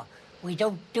for. We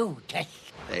don't do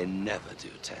tests. They never do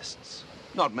tests.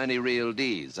 Not many real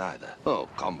Ds, either. Oh,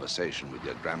 conversation with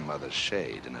your grandmother's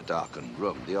shade in a darkened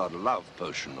room, the odd love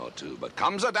potion or two. But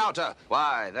comes a doubter,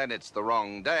 why, then it's the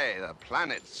wrong day. The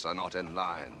planets are not in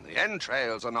line. The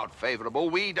entrails are not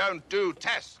favorable. We don't do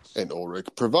tests. And Ulrich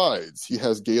provides. He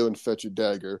has Galen fetch a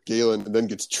dagger. Galen then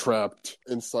gets trapped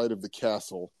inside of the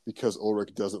castle because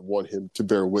Ulrich doesn't want him to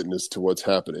bear witness to what's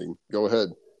happening. Go ahead.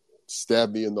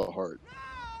 Stab me in the heart.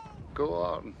 Go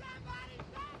on.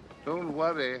 Don't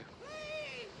worry.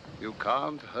 You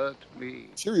can't hurt me.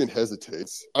 Tyrion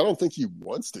hesitates. I don't think he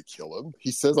wants to kill him.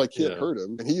 He says, I can't hurt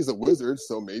him. And he's a wizard,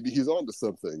 so maybe he's onto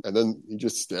something. And then he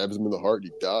just stabs him in the heart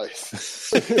and he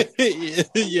dies.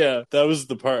 Yeah, that was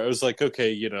the part. I was like,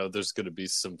 okay, there's going to be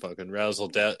some fucking razzle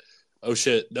Oh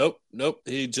shit! Nope.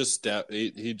 He just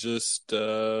he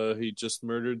just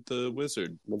murdered the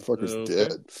wizard. Motherfucker's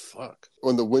dead. Fuck.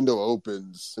 When the window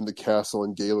opens in the castle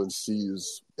and Galen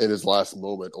sees, in his last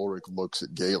moment, Ulrich looks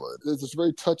at Galen. It's this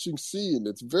very touching scene.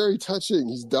 It's very touching.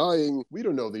 He's dying. We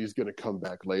don't know that he's going to come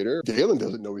back later. Galen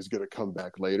doesn't know he's going to come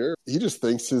back later. He just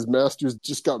thinks his master's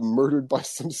just got murdered by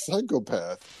some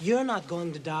psychopath. You're not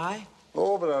going to die.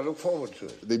 Oh, but I look forward to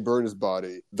it. They burn his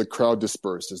body. The crowd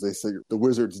disperses. They say, the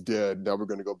wizard's dead. Now we're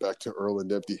going to go back to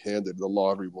Erland empty-handed. The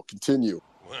lottery will continue.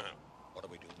 Well, what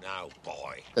do we do Now,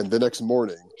 boy. And the next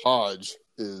morning, Hodge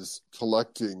is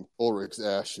collecting Ulrich's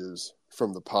ashes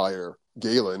from the pyre.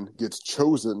 Galen gets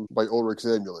chosen by Ulrich's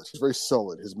amulet. He's very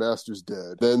sullen. His master's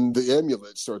dead. Then the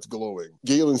amulet starts glowing.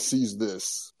 Galen sees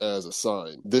this as a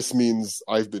sign. This means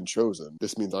I've been chosen.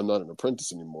 This means I'm not an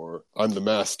apprentice anymore. I'm the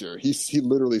master. He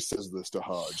literally says this to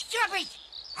Hodge. Stop it!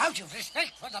 Out of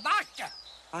respect for the master!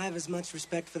 I have as much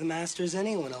respect for the master as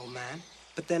anyone, old man.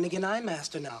 But then again, I'm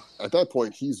master now. At that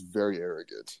point, he's very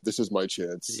arrogant. This is my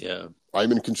chance. Yeah.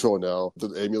 I'm in control now. The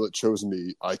amulet chose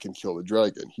me. I can kill the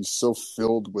dragon. He's so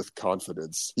filled with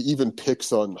confidence. He even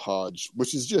picks on Hodge,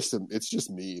 which is it's just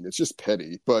mean. It's just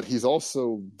petty. But he's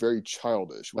also very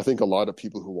childish. I think a lot of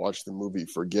people who watch the movie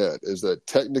forget is that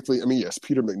technically, I mean, yes,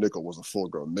 Peter McNichol was a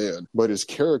full-grown man, but his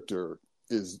character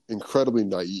is incredibly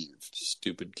naive.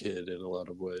 Stupid kid in a lot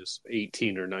of ways.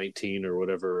 18 or 19 or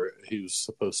whatever he was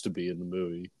supposed to be in the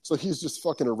movie. So he's just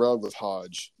fucking around with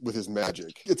Hodge with his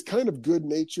magic. It's kind of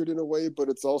good-natured in a way, but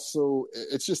it's also,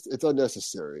 it's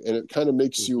unnecessary. And it kind of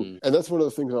makes you, and that's one of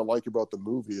the things I like about the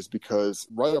movie is because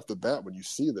right off the bat, when you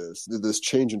see this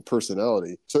change in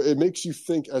personality, so it makes you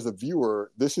think as a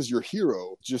viewer, this is your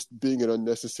hero just being an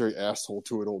unnecessary asshole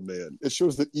to an old man. It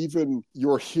shows that even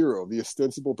your hero, the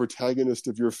ostensible protagonist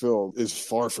of your film, is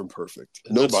far from perfect.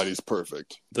 Nobody's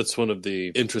perfect. That's one of the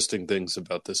interesting things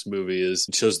about this movie is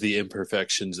it shows the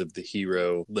imperfections of the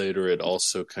hero. Later, it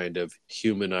also kind of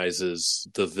humanizes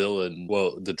the villain,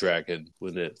 well, the dragon,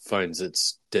 when it finds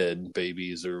its dead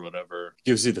babies or whatever.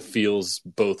 Gives you the feels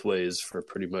both ways for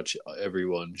pretty much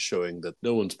everyone, showing that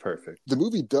no one's perfect. The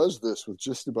movie does this with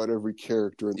just about every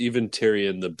character. Even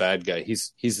Tyrion, the bad guy,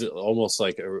 he's almost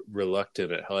like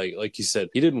reluctant at like you said,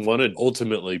 he didn't want to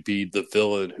ultimately be the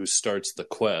villain who starts the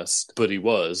quest, but he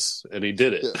was, and he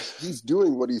did it. Yeah, he's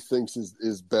doing what he thinks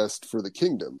is best for the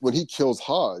kingdom. When he kills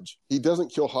Hodge, he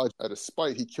doesn't kill Hodge out of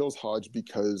spite. He kills Hodge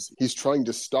because he's trying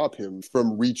to stop him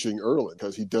from reaching Erlen,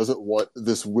 because he doesn't want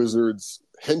this wizard's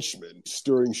henchman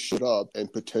stirring shit up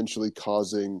and potentially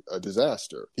causing a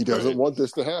disaster. He doesn't want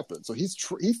this to happen. So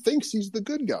he thinks he's the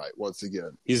good guy once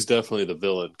again. He's definitely the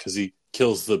villain because he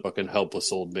kills the fucking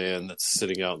helpless old man that's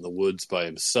sitting out in the woods by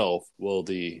himself. Well,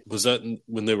 was that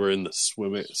when they were in the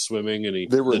swimming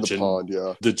and they were in the pond,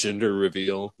 yeah. The gender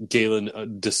reveal.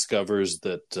 Galen discovers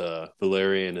that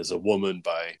Valerian is a woman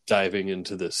by diving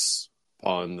into this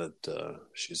pond that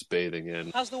she's bathing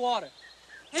in. How's the water?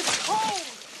 It's cold!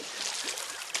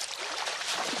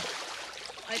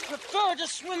 I prefer to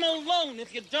swim alone,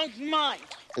 if you don't mind.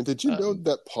 And did you know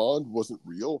that pond wasn't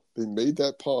real? They made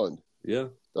that pond. Yeah.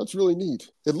 That's really neat.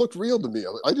 It looked real to me.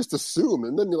 I just assumed,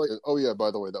 and then you're like, oh yeah,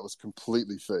 by the way, that was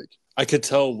completely fake. I could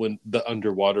tell when the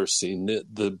underwater scene,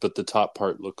 but the top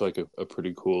part looked like a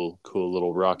pretty cool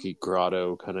little rocky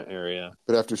grotto kind of area.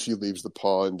 But after she leaves the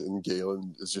pond and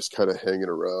Galen is just kind of hanging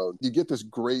around, you get this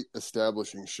great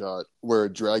establishing shot where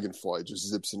a dragonfly just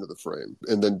zips into the frame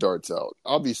and then darts out.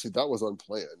 Obviously, that was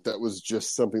unplanned. That was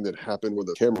just something that happened when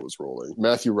the camera was rolling.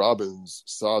 Matthew Robbins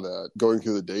saw that going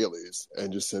through the dailies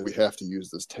and just said, we have to use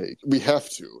this take. We have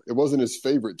to. It wasn't his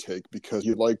favorite take because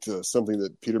he liked something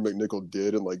that Peter McNichol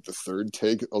did in like the third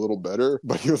take a little better,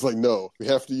 but he was like, no, we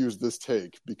have to use this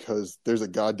take because there's a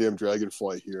goddamn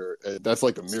dragonfly here, and that's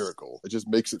like a miracle. It just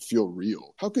makes it feel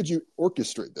real. How could you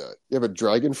orchestrate that? You have a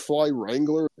dragonfly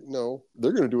wrangler? No,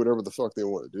 they're going to do whatever the fuck they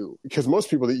want to do. Because most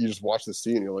people that you just watch the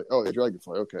scene and you're like, oh, a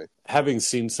dragonfly, okay. Having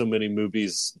seen so many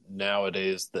movies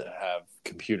nowadays that have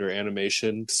computer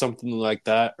animation, something like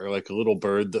that, or like a little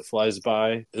bird that flies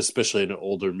by, especially in an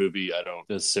older movie, I don't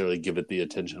necessarily give it the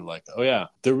attention like, oh yeah,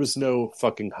 there was no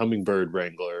fucking hummingbird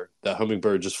wrangler. That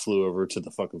hummingbird just flew over to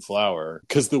the fucking flower.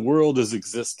 Because the world is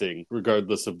existing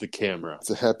regardless of the camera. It's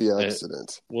a happy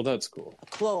accident. Well, that's cool. A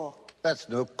claw. That's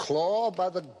no claw, by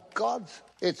the gods.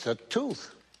 It's a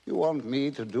tooth. You want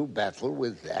me to do battle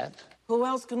with that? Who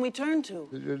else can we turn to?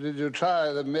 Did you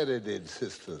try the Meridid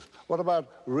sisters? What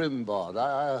about Rimbod?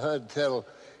 I heard tell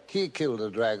he killed a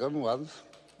dragon once.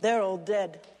 They're all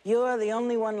dead. You're the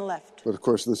only one left. But of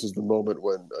course, this is the moment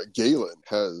when Galen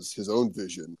has his own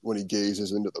vision when he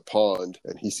gazes into the pond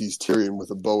and he sees Tyrion with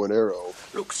a bow and arrow.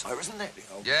 Look, sir, isn't that the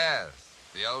old... Yes,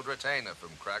 the old retainer from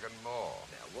Cragen Moor.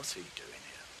 Now, what's he doing here?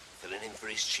 Filling in for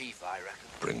his chief, I reckon.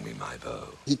 Bring me my bow.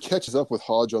 He catches up with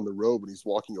Hodge on the road when he's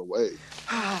walking away.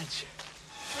 Hodge!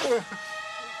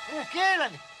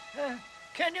 Galen!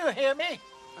 Can you hear me?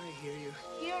 I hear you.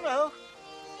 You know,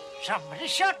 somebody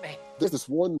shot me. There's this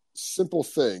one simple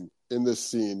thing in this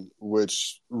scene,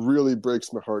 which really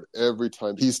breaks my heart every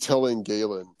time. He's telling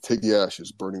Galen, take the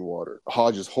ashes, burning water.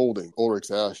 Hodge is holding Ulrich's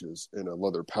ashes in a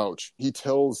leather pouch. He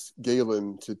tells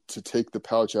Galen to take the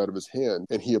pouch out of his hand,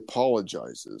 and he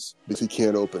apologizes because he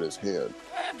can't open his hand.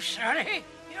 I'm sorry.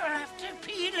 You'll have to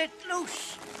peel it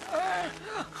loose.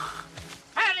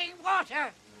 Barry,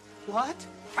 water. What?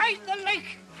 Find the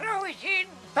lake. Throw it in.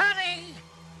 Barry,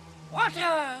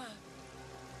 water.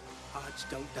 Hodge,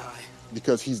 don't die.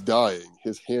 Because he's dying,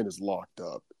 his hand is locked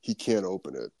up. He can't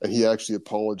open it. And he actually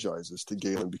apologizes to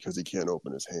Galen because he can't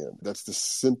open his hand. That's the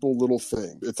simple little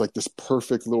thing. It's like this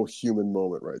perfect little human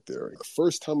moment right there. The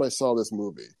first time I saw this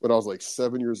movie, when I was like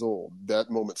 7 years old, that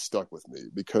moment stuck with me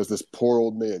because this poor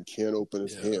old man can't open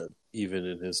his hand. Even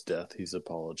in his death, he's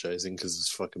apologizing because his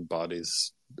fucking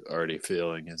body's already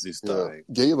feeling as he's dying.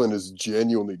 Galen is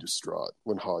genuinely distraught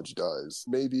when Hodge dies.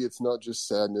 Maybe it's not just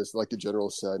sadness, like a general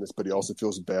sadness, but he also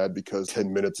feels bad because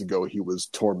 10 minutes ago he was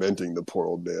tormenting the poor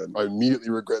old man. I immediately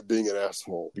regret being an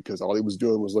asshole because all he was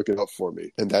doing was looking out for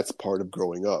me. And that's part of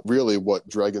growing up. Really, what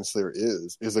Dragonslayer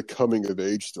is a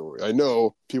coming-of-age story. I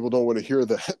know people don't want to hear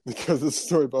that because it's a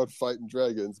story about fighting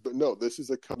dragons, but no, this is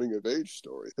a coming-of-age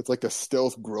story. It's like a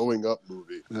stealth growing up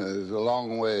movie. There's a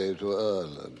long way to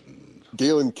Erland.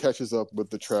 Galen catches up with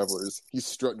the travelers. He's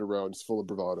strutting around, he's full of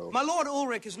bravado. My lord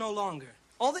Ulrich is no longer.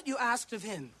 All that you asked of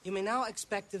him, you may now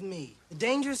expect of me. The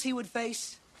dangers he would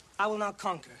face, I will now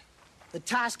conquer. The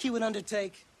task he would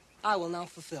undertake, I will now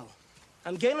fulfill.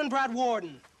 I'm Galen Brad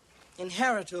Warden,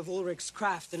 inheritor of Ulrich's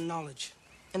craft and knowledge.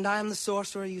 And I am the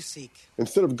sorcerer you seek.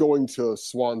 Instead of going to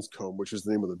Swanscombe, which is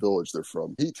the name of the village they're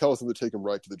from, he tells them to take him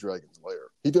right to the Dragon's Lair.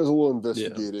 He does a little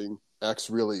investigating.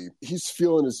 Acts really, he's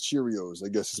feeling his Cheerios, I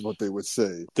guess is what they would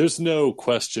say. There's no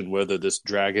question whether this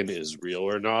dragon is real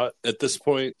or not at this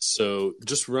point. So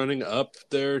just running up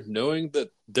there, knowing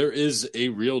that there is a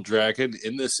real dragon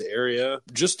in this area,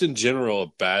 just in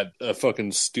general, a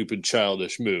fucking stupid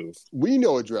childish move. We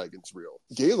know a dragon's real.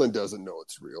 Galen doesn't know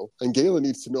it's real. And Galen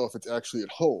needs to know if it's actually at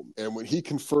home. And when he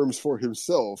confirms for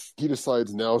himself, he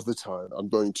decides now's the time. I'm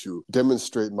going to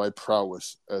demonstrate my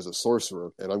prowess as a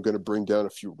sorcerer, and I'm going to bring down a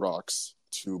few rocks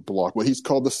to block what he's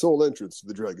called the sole entrance to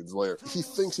the Dragon's Lair. He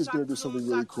thinks he's going to do something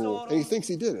really cool, and he thinks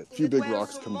he did it. A few big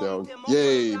rocks come down.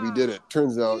 Yay, we did it.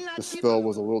 Turns out the spell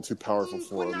was a little too powerful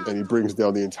for him, and he brings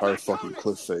down the entire fucking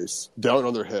cliff face, down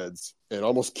on their heads, and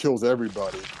almost kills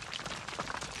everybody.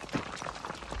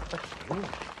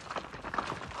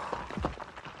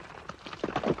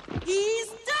 He's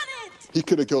done it! He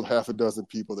could have killed half a dozen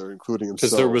people there, including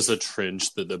himself. Because there was a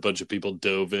trench that a bunch of people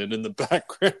dove in the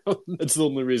background. That's the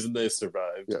only reason they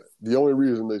survived. Yeah, the only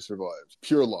reason they survived.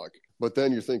 Pure luck. But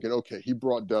then you're thinking, okay, he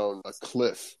brought down a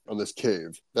cliff on this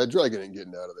cave. That dragon ain't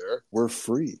getting out of there. We're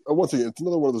free. And once again, it's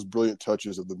another one of those brilliant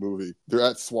touches of the movie. They're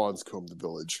at Swanscombe, the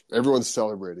village. Everyone's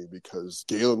celebrating because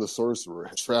Galen the sorcerer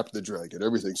has trapped the dragon.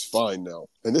 Everything's fine now.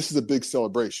 And this is a big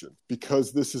celebration.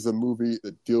 Because this is a movie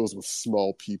that deals with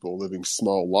small people living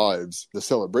small lives, the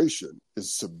celebration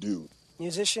is subdued.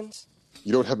 Musicians?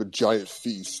 You don't have a giant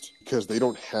feast because they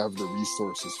don't have the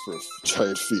resources for a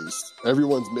giant feast.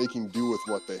 Everyone's making do with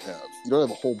what they have. You don't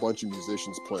have a whole bunch of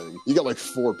musicians playing. You got like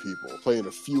 4 people playing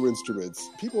a few instruments.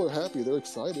 People are happy. They're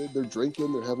excited. They're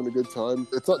drinking. They're having a good time.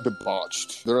 It's not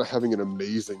debauched. They're not having an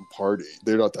amazing party.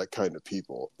 They're not that kind of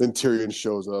people. Then Tyrion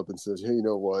shows up and says, hey, you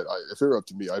know what? If it were up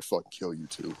to me, I'd fucking kill you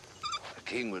too.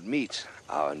 The king would meet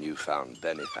our newfound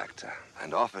benefactor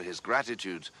and offer his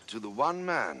gratitude to the one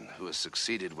man who has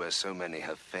succeeded where so many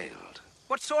have failed.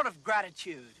 What sort of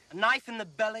gratitude? A knife in the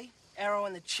belly? Arrow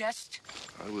in the chest?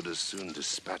 I would as soon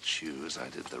dispatch you as I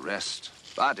did the rest.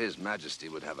 But His Majesty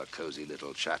would have a cozy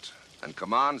little chat and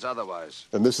commands otherwise.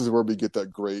 And this is where we get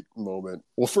that great moment.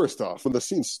 Well, first off, when the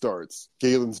scene starts,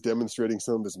 Galen's demonstrating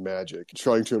some of his magic,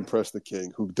 trying to impress the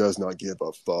king, who does not give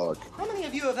a fuck. How many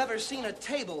of you have ever seen a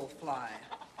table fly?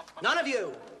 None of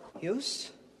you.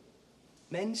 Jus,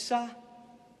 mensa,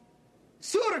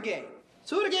 surge.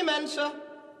 Surge mensa.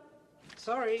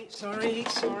 Sorry. Thank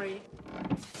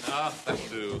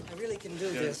you. I really can do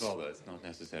Don't this. bother, it's not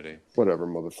necessary. Whatever,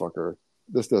 motherfucker.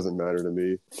 This doesn't matter to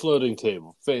me. Floating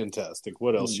table. Fantastic.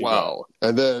 What else you Wow.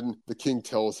 And then the king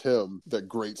tells him that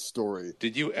great story.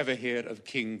 Did you ever hear of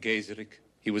King Gaiseric?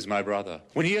 He was my brother.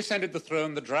 When he ascended the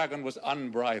throne, the dragon was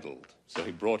unbridled. So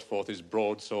he brought forth his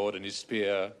broadsword and his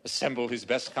spear, assembled his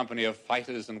best company of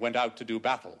fighters, and went out to do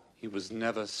battle. He was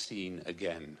never seen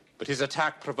again. But his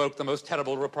attack provoked the most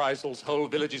terrible reprisals. Whole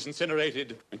villages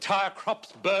incinerated, entire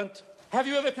crops burnt. Have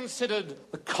you ever considered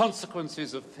the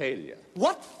consequences of failure?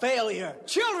 What failure?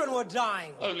 Children were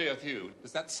dying. Only a few.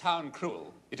 Does that sound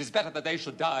cruel? It is better that they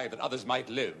should die that others might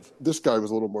live. This guy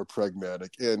was a little more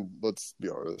pragmatic and, let's be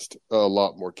honest, a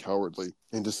lot more cowardly,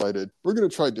 and decided, we're going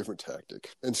to try a different tactic.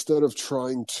 Instead of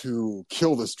trying to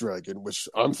kill this dragon, which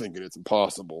I'm thinking it's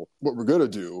impossible, what we're going to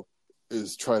do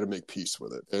is try to make peace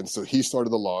with it. And so he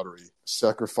started the lottery,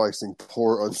 sacrificing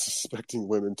poor, unsuspecting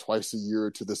women twice a year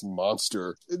to this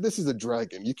monster. This is a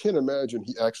dragon. You can't imagine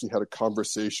he actually had a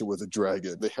conversation with a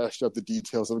dragon. They hashed out the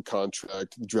details of a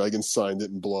contract. The dragon signed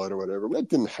it in blood or whatever. That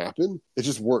didn't happen. It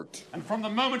just worked. And from the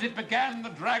moment it began,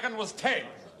 the dragon was tamed.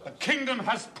 The kingdom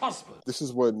has prospered. This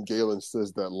is when Galen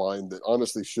says that line that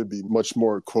honestly should be much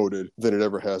more quoted than it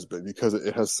ever has been, because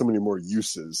it has so many more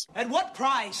uses. At what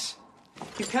price?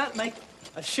 You can't make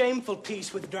a shameful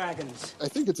peace with dragons. I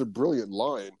think it's a brilliant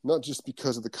line, not just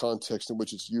because of the context in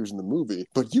which it's used in the movie,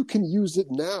 but you can use it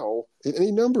now in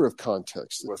any number of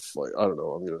contexts. With, like, I don't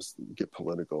know, I'm going to get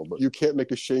political, but you can't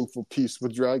make a shameful peace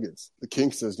with dragons. The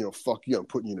king says, fuck you, I'm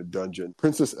putting you in a dungeon.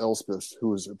 Princess Elspeth,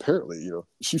 who is apparently,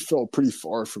 she fell pretty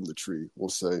far from the tree, we'll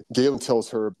say. Galen tells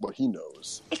her what he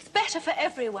knows. It's better for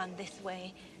everyone this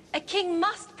way. A king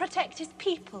must protect his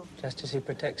people. Just as he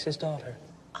protects his daughter.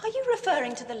 Are you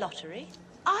referring to the lottery?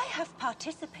 I have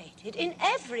participated in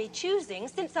every choosing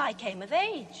since I came of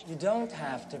age. You don't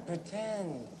have to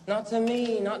pretend. Not to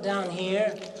me, not down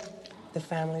here. The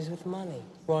families with money,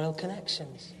 royal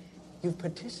connections. You've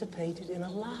participated in a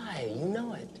lie. You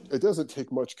know it. It doesn't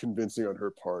take much convincing on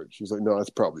her part. She's like, no, that's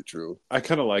probably true. I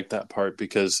kind of like that part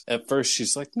because at first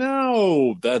she's like,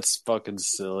 no, that's fucking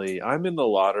silly. I'm in the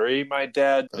lottery. My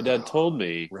dad told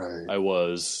me I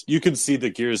was. You can see the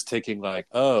gears ticking like,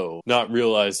 oh, not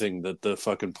realizing that the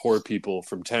fucking poor people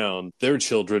from town, their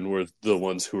children were the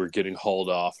ones who were getting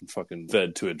hauled off and fucking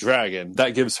fed to a dragon.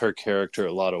 That gives her character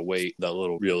a lot of weight, that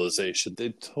little realization. They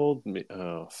told me,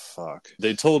 oh, fuck.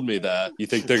 They told me that. You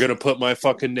think they're going to put my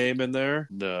fucking name in there?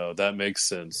 No, that makes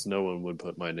sense. No one would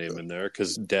put my name in there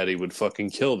because daddy would fucking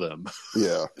kill them.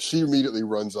 Yeah. She immediately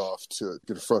runs off to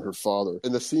confront her father.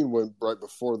 And the scene went right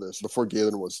before this, before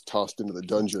Galen was tossed into the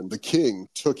dungeon, the king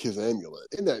took his amulet.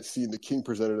 In that scene, the king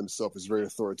presented himself as very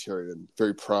authoritarian,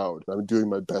 very proud. I'm doing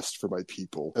my best for my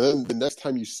people. And then the next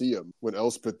time you see him, when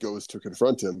Elspeth goes to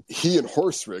confront him, he and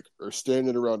Horsrick are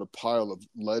standing around a pile of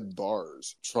lead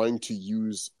bars, trying to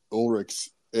use Ulrich's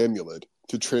amulet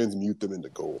to transmute them into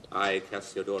gold. I,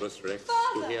 Cassiodorus Rex,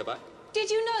 Father, do hereby...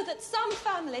 did you know that some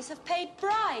families have paid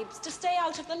bribes to stay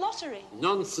out of the lottery?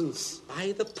 Nonsense.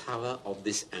 By the power of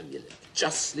this amulet,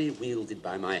 justly wielded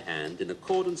by my hand in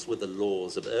accordance with the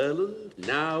laws of Erland,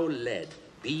 now led,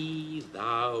 be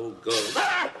thou go.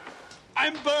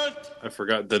 I'm burnt! I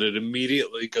forgot that it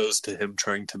immediately goes to him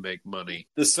trying to make money.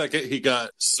 The second he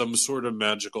got some sort of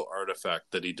magical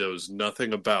artifact that he knows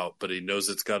nothing about, but he knows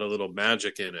it's got a little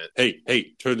magic in it.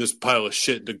 Hey, turn this pile of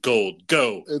shit into gold.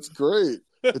 Go! It's great.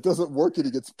 It doesn't work and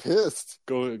he gets pissed.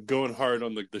 Going hard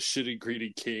on the shitty,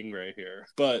 greedy king right here.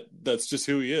 But that's just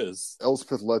who he is.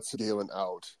 Elspeth lets Galen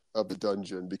out of the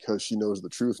dungeon because she knows the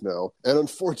truth now. And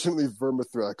unfortunately,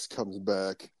 Vermithrax comes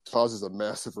back, causes a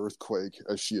massive earthquake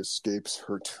as she escapes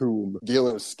her tomb.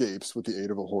 Galen escapes with the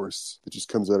aid of a horse that just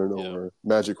comes out of nowhere. Yeah.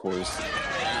 Magic horse.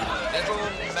 Little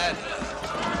men.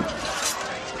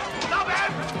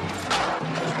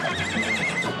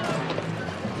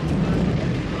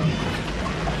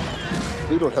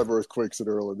 We don't have earthquakes in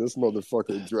Erland. This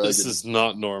motherfucking dragon. This is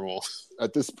not normal.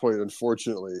 At this point,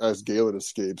 unfortunately, as Galen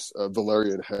escapes,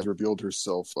 Valerian has revealed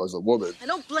herself as a woman. I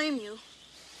don't blame you.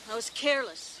 I was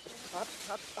careless.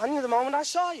 I knew the moment I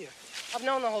saw you. I've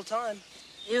known the whole time.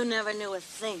 You never knew a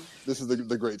thing. This is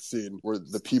the great scene where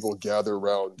the people gather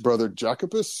around Brother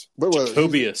Jacobus.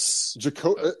 Jacobius.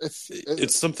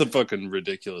 It's something fucking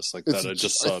ridiculous like that. I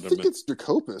just saw it. I think it's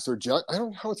Jacobus or Jack. I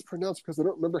don't know how it's pronounced because I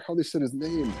don't remember how they said his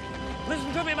name.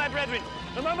 Listen to me, my brethren.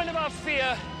 The moment of our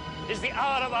fear is the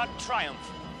hour of our triumph.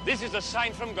 This is a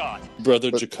sign from God. Brother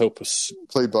Jacobus.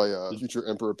 Played by future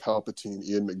Emperor Palpatine,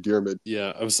 Ian McDiarmid.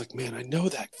 Yeah, I was like, man, I know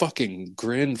that fucking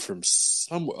grin from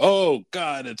somewhere. Oh,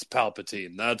 God, it's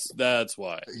Palpatine. That's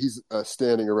why. He's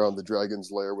standing around the Dragon's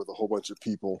Lair with a whole bunch of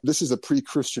people. This is a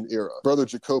pre-Christian era. Brother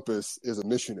Jacobus is a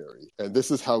missionary, and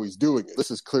this is how he's doing it. This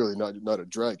is clearly not a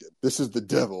dragon. This is the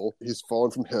devil. He's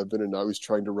fallen from heaven, and now he's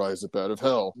trying to rise up out of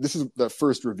hell. This is that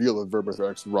first reveal of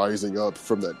Vermithrax rising up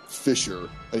from that fissure,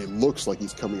 and he looks like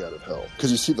he's coming out of hell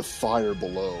because you see the fire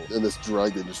below and this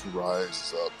dragon just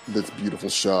rises up. This beautiful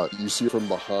shot you see from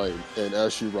behind, and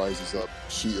as she rises up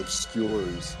she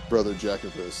obscures Brother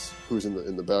Jacobus, who's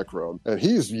in the background, and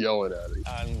he's yelling at him.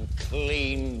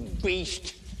 Unclean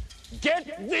beast,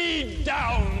 get thee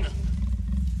down!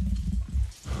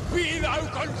 Be thou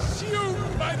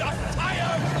consumed by the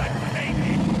fire that made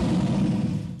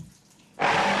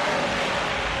thee!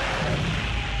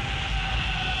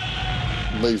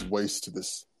 lays waste to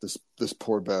this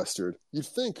poor bastard. You'd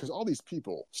think, because all these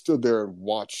people stood there and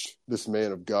watched this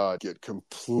man of God get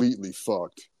completely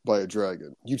fucked by a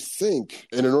dragon. You'd think,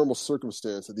 in a normal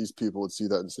circumstance, that these people would see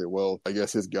that and say, well, I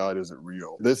guess his God isn't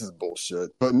real. This is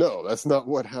bullshit. But no, that's not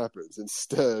what happens.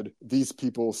 Instead, these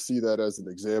people see that as an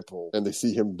example, and they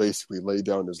see him basically lay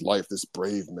down his life, this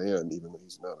brave man, even though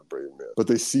he's not a brave man. But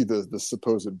they see the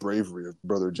supposed bravery of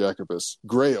Brother Jacobus.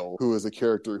 Grail, who is a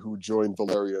character who joined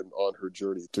Valerian on her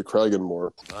journey to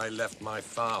Kraganmore. I left my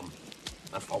farm.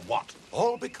 And for what?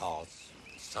 All because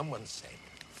someone said,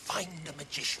 find a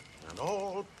magician, an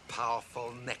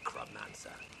all-powerful necromancer.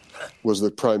 Was the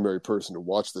primary person to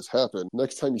watch this happen.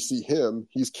 Next time you see him,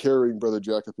 he's carrying Brother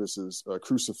Jacobus's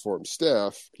cruciform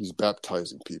staff. He's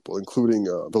baptizing people, including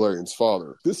Valerian's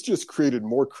father. This just created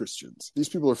more Christians. These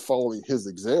people are following his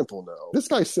example now. This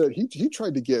guy said he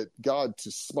tried to get God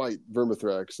to smite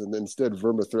Vermithrax, and instead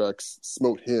Vermithrax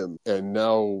smote him. And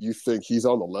now you think he's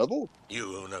on the level? You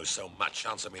who know so much,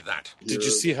 answer me that. Did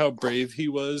you see how brave he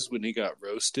was when he got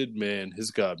roasted? Man, his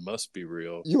God must be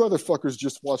real. You motherfuckers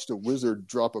just watched a wizard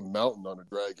drop a mountain on a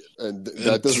dragon, and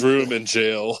that threw him in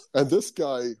jail. And this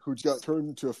guy who got turned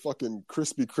into a fucking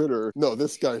crispy critter, no,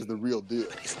 this guy's the real deal.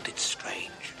 But isn't it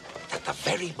strange that the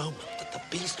very moment that the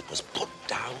beast was put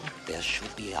down, there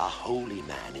should be a holy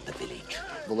man in the village?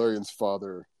 Valerian's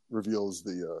father reveals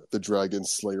the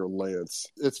DRAGONSLAYER lance.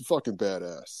 It's fucking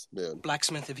badass, man.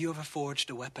 Blacksmith, have you ever forged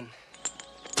a weapon?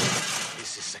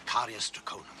 This is Sicarius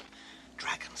Draconum,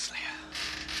 DRAGONSLAYER.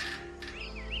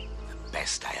 The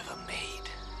best I ever made.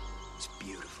 It's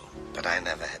beautiful, but I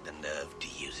never had the nerve to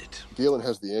use it. Galen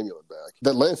has the amulet back.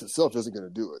 That lance itself isn't going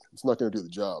to do it. It's not going to do the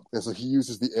job. And so he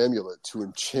uses the amulet to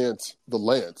enchant the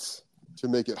lance to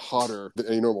make it hotter than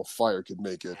any normal fire could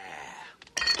make it.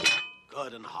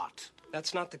 Good and hot.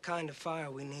 That's not the kind of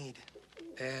fire we need.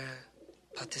 Per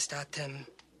potestatem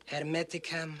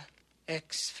hermeticam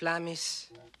ex flammis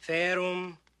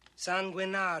ferum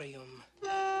sanguinarium.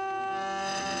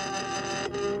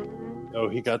 Oh,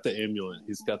 he got the amulet.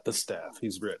 He's got the staff.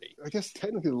 He's ready. I guess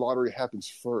technically the lottery happens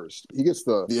first. He gets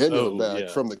the amulet back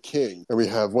from the king. And we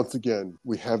have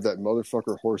that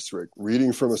motherfucker Horserick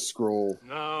reading from a scroll.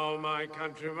 Now, my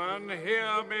countrymen,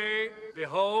 hear me.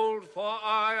 Behold, for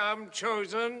I am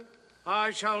chosen.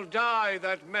 I shall die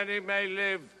that many may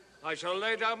live. I shall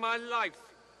lay down my life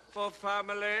for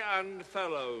family and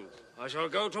fellows. I shall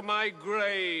go to my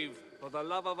grave for the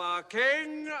love of our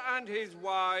king and his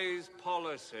wise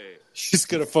policy. He's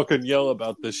gonna fucking yell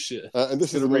about this shit. And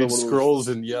this He's is gonna read scrolls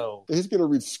and yell. He's gonna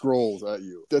read scrolls at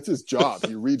you. That's his job.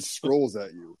 He reads scrolls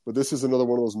at you. But this is another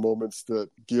one of those moments that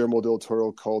Guillermo del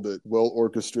Toro called it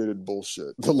well-orchestrated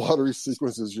bullshit. The lottery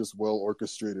sequence is just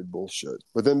well-orchestrated bullshit.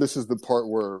 But then this is the part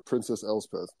where Princess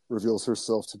Elspeth reveals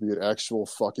herself to be an actual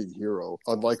fucking hero.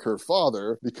 Unlike her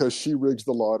father, because she rigs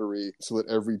the lottery so that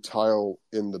every tile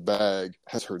in the bag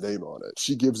has her name on it.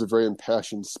 She gives a very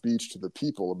impassioned speech to the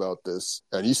people about this,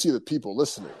 and you see the people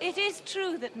listening. It is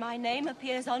true that my name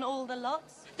appears on all the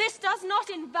lots. This does not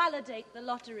invalidate the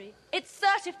lottery. It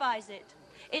certifies it.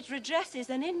 It redresses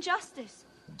an injustice.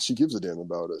 She gives a damn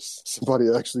about us. Somebody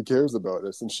actually cares about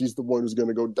us, and she's the one who's going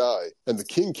to go die. And the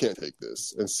king can't take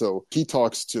this. And so he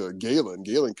talks to Galen.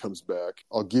 Galen comes back.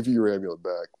 I'll give you your amulet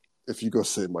back if you go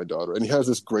save my daughter. And he has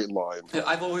this great line.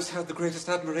 I've always had the greatest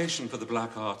admiration for the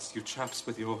black arts, you chaps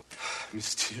with your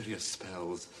mysterious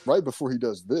spells. Right before he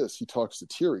does this, he talks to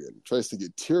Tyrion, tries to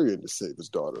get Tyrion to save his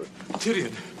daughter.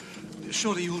 Tyrion,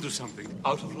 surely you'll do something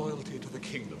out of loyalty to the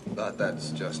kingdom. But that's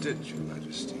just it, Your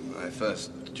Majesty. My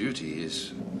first duty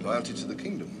is loyalty to the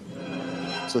kingdom.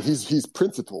 So he's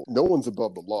principled. No one's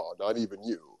above the law, not even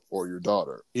you or your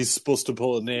daughter. He's supposed to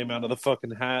pull a name out of the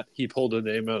fucking hat. He pulled a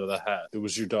name out of the hat. It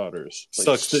was your daughter's.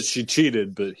 Sucks that she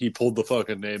cheated, but he pulled the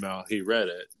fucking name out. He read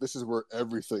it. This is where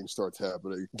everything starts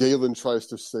happening. Galen tries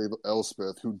to save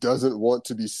Elspeth, who doesn't want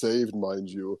to be saved, mind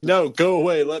you. No, go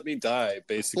away. Let me die,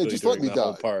 basically. Hey, just let me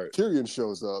die. Part. Tyrion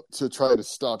shows up to try to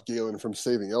stop Galen from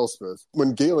saving Elspeth.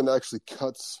 When Galen actually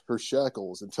cuts her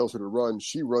shackles and tells her to run,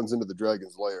 she runs into the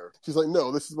dragon's lair. She's like, no,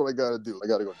 this is what I gotta do. I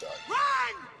gotta go die. Run!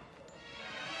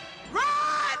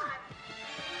 Run!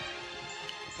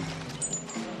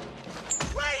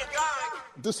 Where are you going?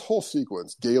 This whole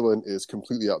sequence, Galen is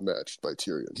completely outmatched by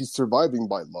Tyrion. He's surviving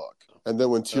by luck. And then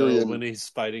when Tyrion... when he's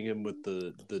fighting him with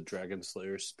the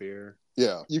DRAGONSLAYER spear.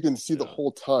 Yeah, you can see the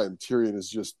whole time Tyrion is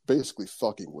just basically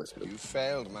fucking with him. You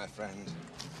failed, my friend.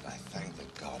 I thank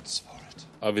the gods for it.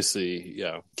 Obviously,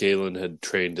 yeah, Galen had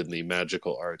trained in the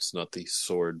magical arts, not the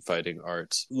sword fighting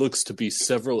arts. Looks to be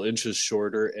several inches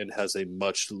shorter and has a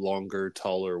much longer,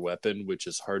 taller weapon, which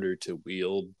is harder to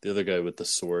wield. The other guy with the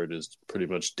sword is pretty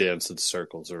much dancing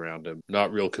circles around him.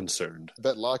 Not real concerned.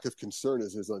 That lack of concern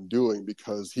is his undoing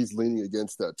because he's leaning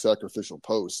against that sacrificial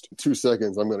post. In 2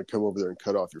 seconds, I'm going to come over there and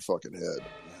cut off your fucking head.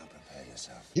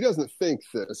 He doesn't think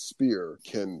that a spear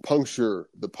can puncture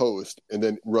the post and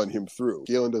then run him through.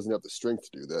 Galen doesn't have the strength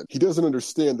to do that. He doesn't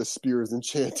understand the spear is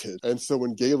enchanted. And so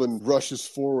when Galen rushes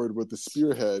forward with the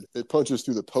spearhead, it punches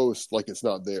through the post like it's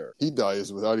not there. He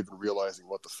dies without even realizing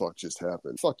what the fuck just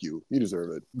happened. Fuck you. You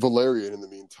deserve it. Valerian, in the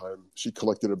meantime, she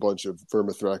collected a bunch of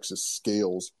Vermithrax's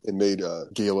scales and made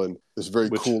Galen this very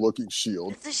cool-looking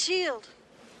shield. It's a shield.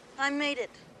 I made it.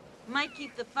 Might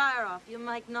keep the fire off, you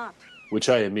might not. Which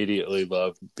I immediately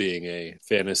loved, being a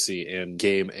fantasy and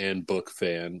game and book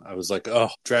fan. I was like, oh,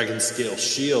 dragon scale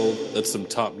shield, that's some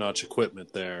top-notch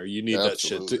equipment there. You need that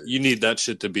shit. You need that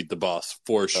shit to beat the boss,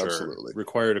 for sure. Absolutely.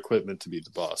 Required equipment to beat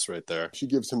the boss right there. She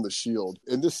gives him the shield.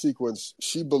 In this sequence,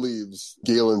 she believes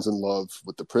Galen's in love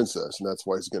with the princess, and that's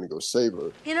why he's going to go save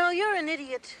her. You know, you're an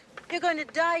idiot. You're going to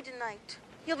die tonight.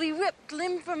 You'll be ripped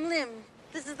limb from limb.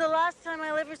 This is the last time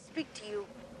I'll ever speak to you.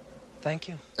 Thank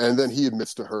you. And then he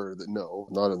admits to her that, no,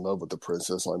 I'm not in love with the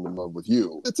princess, I'm in love with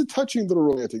you. It's a touching little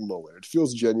romantic moment. It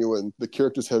feels genuine. The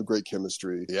characters have great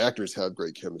chemistry. The actors have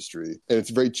great chemistry. And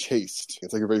it's very chaste.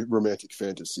 It's like a very romantic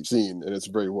fantasy scene, and it's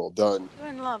very well done. You're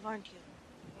in love, aren't you?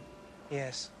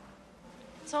 Yes.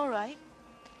 It's all right.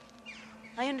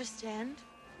 I understand.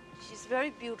 She's very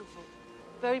beautiful,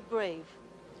 very brave.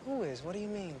 Who is? What do you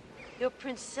mean? Your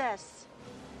princess.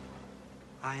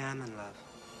 I am in love.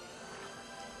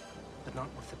 But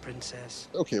not with the princess.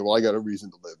 Okay, well, I got a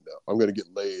reason to live now. I'm going to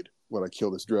get laid when I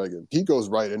kill this dragon. He goes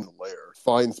right into the lair,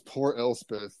 finds poor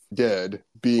Elspeth dead,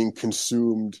 being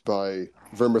consumed by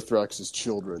Vermithrax's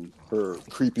children, her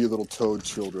creepy little toad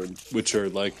children. Which are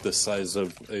like the size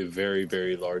of a very,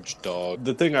 very large dog.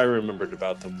 The thing I remembered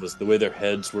about them was the way their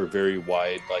heads were very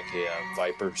wide, like a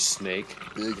viper snake.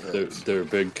 Big heads. They're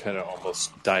big, kind of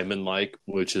almost diamond-like,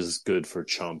 which is good for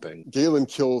chomping. Galen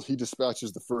he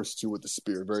dispatches the first 2 with the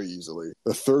spear very easily.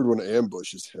 The third one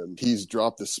ambushes him. He's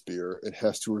dropped the spear and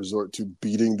has to resort to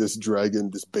beating this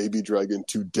dragon, this baby dragon,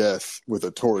 to death with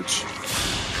a torch.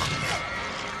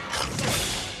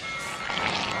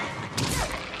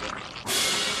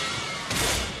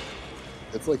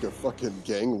 It's like a fucking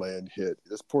gangland hit.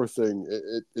 This poor thing,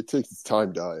 it takes its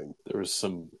time dying. There was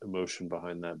some emotion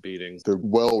behind that beating. The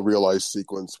well-realized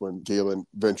sequence when Galen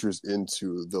ventures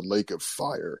into the Lake of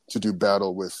Fire to do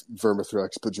battle with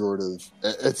Vermithrax Pejorative.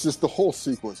 It's just, the whole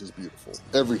sequence is beautiful.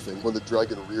 Everything, when the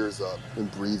dragon rears up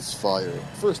and breathes fire.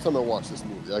 First time I watched this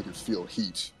movie, I could feel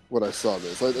heat when I saw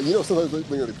this. Like, you know, sometimes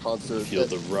when you're at a concert, feel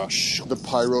the rush. The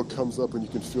pyro comes up and you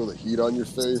can feel the heat on your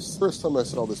face. First time I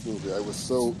saw this movie, I was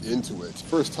so into it.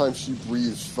 First time she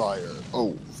breathes fire.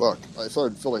 Oh, fuck. I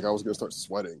started to feel like I was going to start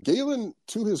sweating. Galen,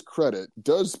 to his credit,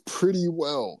 does pretty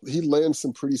well. He lands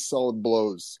some pretty solid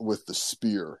blows with the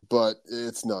spear, but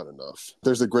it's not enough.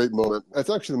 There's a great moment. It's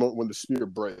actually the moment when the spear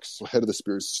breaks. The head of the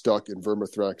spear is stuck in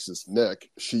Vermithrax's neck.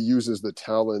 She uses the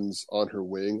talons on her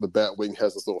wing. The bat wing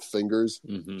has those little fingers.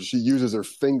 Mm-hmm. She uses her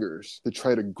fingers to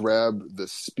try to grab the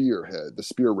spearhead, the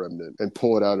spear remnant, and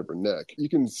pull it out of her neck. You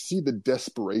can see the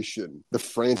desperation, the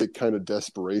frantic kind of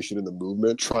desperation in the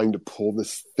movement, trying to pull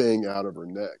this thing out of her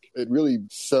neck. It really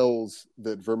sells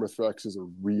that Vermithrax is a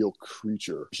real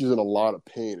creature. She's in a lot of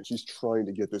pain, and she's trying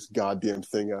to get this goddamn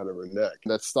thing out of her neck.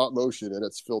 And that's stop motion, and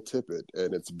it's Phil Tippett,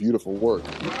 and it's beautiful work.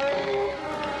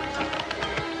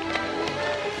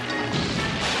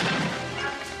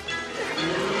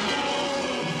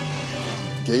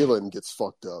 Galen gets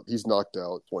fucked up. He's knocked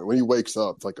out. When he wakes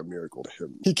up, it's like a miracle to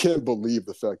him. He can't believe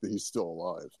the fact that he's still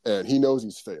alive. And he knows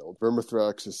he's failed.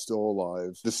 Vermithrax is still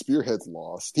alive. The spearhead's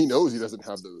lost. He knows he doesn't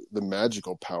have the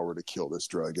magical power to kill this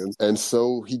dragon. And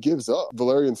so he gives up.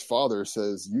 Valerian's father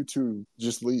says, you two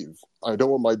just leave. I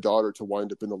don't want my daughter to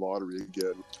wind up in the lottery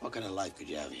again. What kind of life could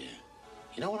you have here?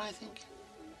 You know what I think?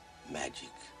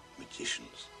 Magic.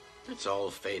 Magicians. It's all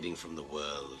fading from the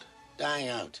world. Dying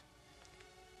out.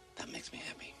 That makes me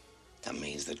happy. That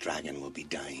means the dragon will be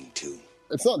dying too.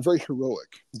 It's not very heroic,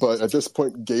 but at this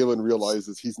point, Galen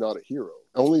realizes he's not a hero.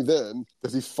 Only then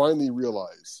does he finally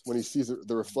realize, when he sees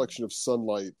the reflection of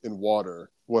sunlight in water,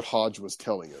 what Hodge was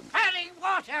telling him. Harry, what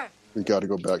water! We got to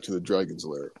go back to the Dragon's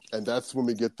Lair. And that's when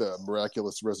we get the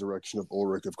miraculous resurrection of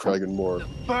Ulrich of Kragan Moor.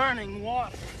 Burning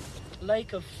water.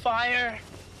 Lake of fire.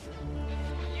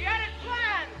 He had a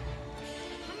plan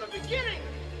from the beginning.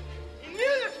 He knew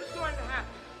this was going to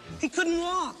happen. He couldn't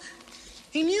walk.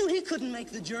 He knew he couldn't make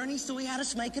the journey, so he had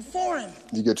us make it for him.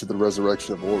 You get to the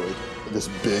resurrection of Ulrich, this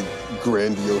big,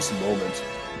 grandiose moment.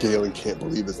 Galen can't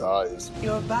believe his eyes.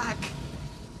 You're back.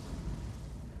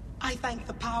 I thank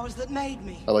the powers that made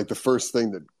me. I like the first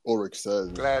thing that Ulrich says.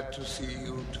 Glad to see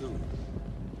you, too.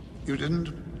 You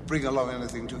didn't bring along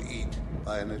anything to eat,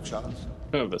 by any chance?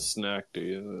 Kind of a snack, do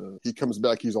you? He comes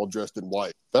back, he's all dressed in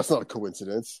white. That's not a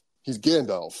coincidence. He's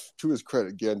Gandalf. To his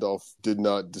credit, Gandalf did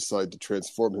not decide to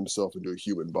transform himself into a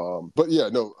human bomb. But yeah,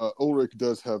 no, Ulrich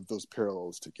does have those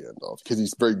parallels to Gandalf, because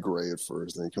he's very gray at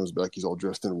first, and he comes back, he's all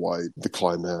dressed in white, the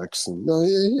climax, and no,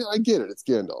 yeah, I get it, it's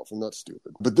Gandalf, I'm not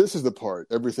stupid. But this is the part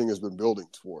everything has been building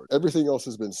toward. Everything else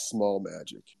has been small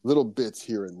magic, little bits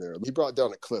here and there. He brought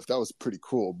down a cliff, that was pretty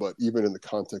cool, but even in the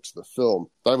context of the film,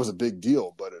 that was a big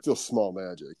deal, but it's still small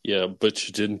magic. Yeah, but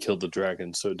you didn't kill the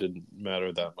dragon, so it didn't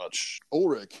matter that much.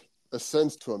 Ulrich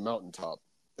ascends to a mountaintop,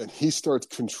 and he starts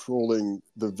controlling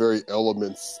the very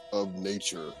elements of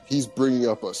nature. He's bringing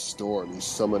up a storm. He's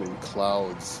summoning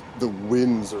clouds. The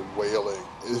winds are wailing.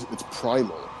 It's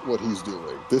primal, what he's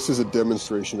doing. This is a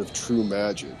demonstration of true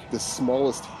magic. The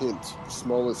smallest hint, the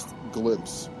smallest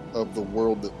glimpse of the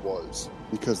world that was.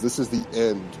 Because this is the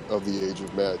end of the Age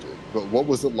of Magic. But what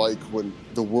was it like when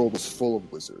the world was full of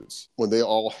wizards? When they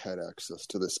all had access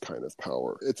to this kind of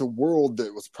power? It's a world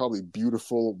that was probably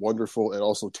beautiful, wonderful, and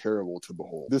also terrible to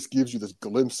behold. This gives you this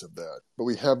glimpse of that. But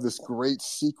we have this great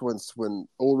sequence when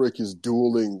Ulrich is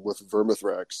dueling with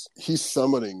Vermithrax. He's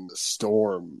summoning the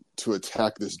storm to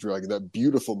attack this dragon. That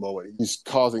beautiful moment. He's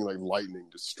causing like lightning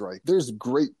to strike. There's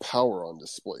great power on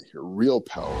display here. Real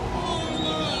power.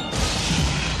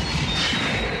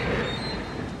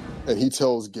 And he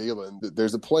tells Galen that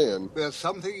there's a plan. There's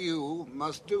something you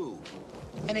must do.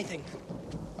 Anything.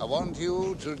 I want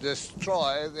you to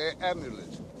destroy the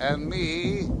amulet, and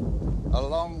me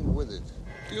along with it.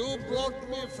 You brought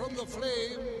me from the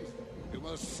flames. You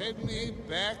must send me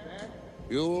back.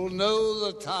 You'll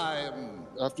know the time.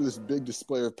 After this big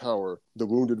display of power, the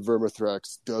wounded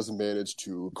Vermithrax does manage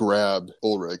to grab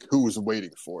Ulrich, who was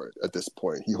waiting for it at this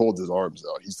point. He holds his arms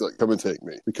out. He's like, come and take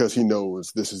me, because he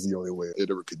knows this is the only way it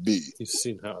ever could be. He's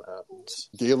seen how it happens.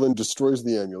 Galen destroys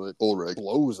the amulet. Ulrich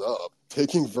blows up,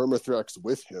 taking Vermithrax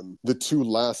with him, the two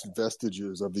last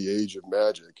vestiges of the Age of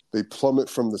Magic. They plummet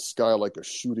from the sky like a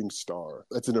shooting star.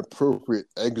 That's an appropriate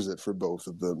exit for both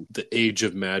of them. The Age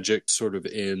of Magic sort of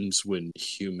ends when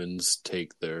humans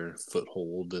take their foothold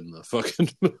in the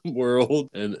fucking world,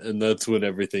 and that's when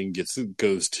everything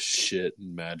goes to shit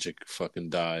and magic fucking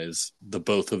dies. The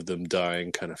both of them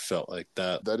dying kind of felt like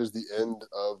that. That is the end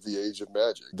of the Age of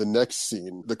Magic. The next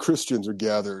scene, the Christians are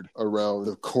gathered around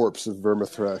the corpse of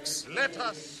Vermithrax. Let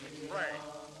us pray.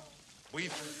 We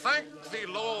thank thee,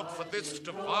 Lord, for this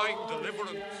divine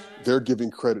deliverance. They're giving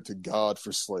credit to God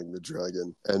for slaying the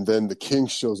dragon. And then the king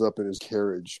shows up in his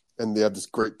carriage, and they have this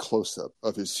great close-up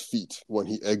of his feet when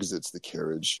he exits the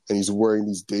carriage. And he's wearing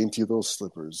these dainty little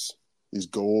slippers. These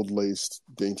gold-laced,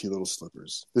 dainty little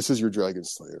slippers. This is your dragon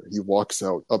slayer. He walks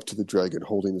out up to the dragon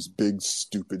holding this big,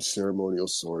 stupid ceremonial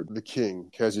sword. The king,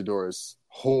 Casiodorus,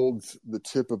 holds the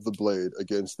tip of the blade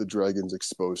against the dragon's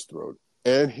exposed throat.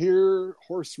 And here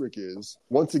Horsrick is,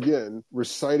 once again,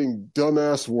 reciting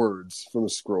dumbass words from a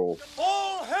scroll.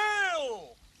 All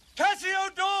hail!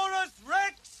 Casiodorus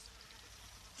Rex,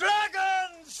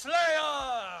 Dragon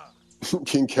Slayer!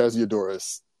 King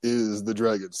Casiodorus is the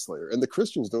dragon slayer. And the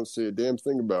Christians don't say a damn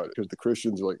thing about it, because the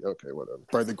Christians are like, okay, whatever.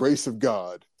 By the grace of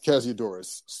God,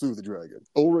 Casiodorus slew the dragon.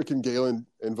 Ulrich and Galen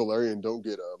and Valerian don't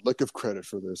get a lick of credit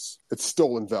for this. It's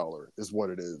stolen valor is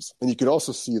what it is. And you can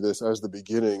also see this as the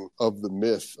beginning of the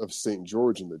myth of St.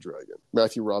 George and the dragon.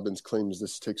 Matthew Robbins claims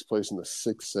this takes place in the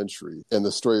 6th century, and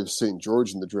the story of St.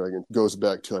 George and the dragon goes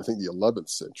back to, I think, the 11th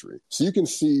century. So you can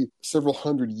see several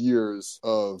hundred years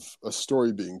of a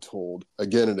story being told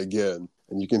again and again.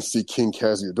 And you can see King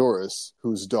Casiodorus,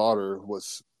 whose daughter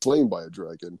was slain by a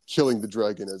dragon, killing the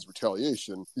dragon as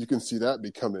retaliation. You can see that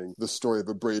becoming the story of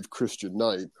a brave Christian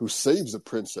knight who saves a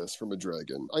princess from a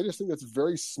dragon. I just think that's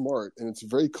very smart, and it's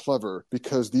very clever,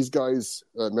 because these guys,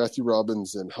 Matthew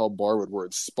Robbins and Hal Barwood, were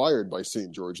inspired by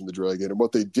St. George and the Dragon, and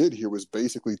what they did here was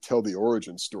basically tell the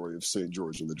origin story of St.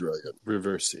 George and the Dragon.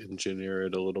 Reverse engineer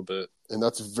it a little bit. And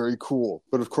that's very cool.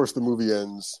 But of course the movie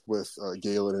ends with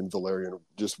Galen and Valerian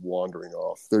just wandering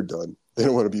off. They're done. They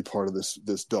don't want to be part of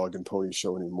this dog and pony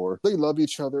show anymore. They love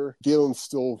each other. Galen's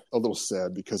still a little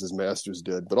sad because his master's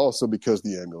dead, but also because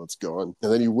the amulet's gone.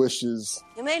 And then he wishes...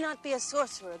 You may not be a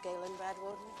sorcerer, Galen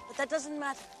Bradwarden, but that doesn't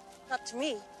matter. Not to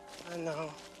me. I know.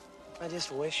 I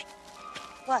just wish.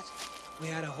 What? We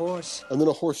had a horse. And then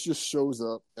a horse just shows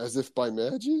up as if by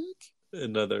magic.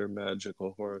 Another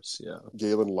magical horse, yeah.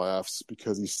 Galen laughs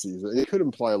because he sees it. It could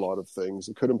imply a lot of things.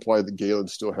 It could imply that Galen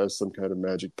still has some kind of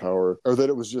magic power, or that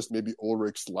it was just maybe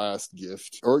Ulrich's last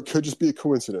gift, or it could just be a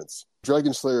coincidence.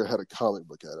 Dragon Slayer had a comic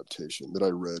book adaptation that I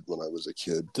read when I was a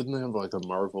kid. Didn't they have like a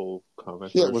Marvel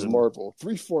comic? Yeah, version? It was Marvel.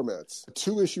 3 formats. A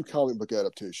 2-issue comic book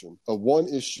adaptation. A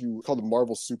 1-issue called the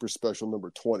Marvel Super Special number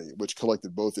 20, which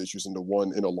collected both issues into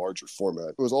one in a larger format.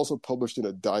 It was also published in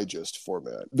a digest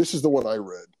format. This is the one I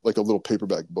read, like a little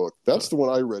paperback book. That's the one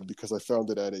I read because I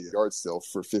found it at a yard sale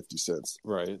for 50 cents.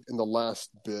 Right. In the last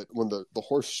bit, when the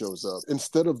horse shows up,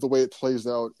 instead of the way it plays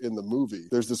out in the movie,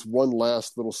 there's this one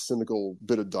last little cynical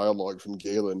bit of dialogue from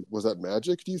Galen. Was that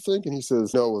magic, do you think? And he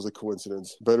says, no, it was a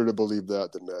coincidence. Better to believe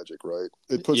that than magic, right?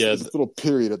 It puts this little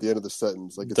period at the end of the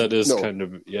sentence. Like that is kind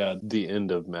of, the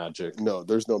end of magic. No,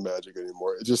 there's no magic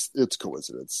anymore. It's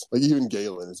coincidence. Like even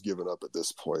Galen has given up at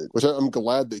this point, which I'm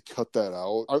glad they cut that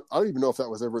out. I don't even know if that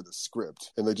was ever in the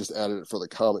script and they just added it for the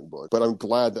comic book, but I'm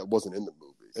glad that wasn't in the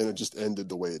movie and it just ended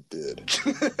the way it did.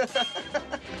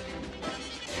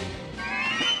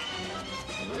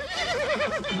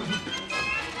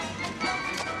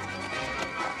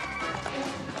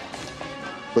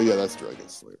 But yeah, that's Dragon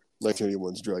Slayer.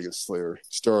 1981's Dragon Slayer,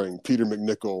 starring Peter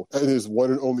McNichol in his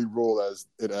one and only role as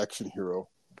an action hero.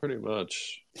 Pretty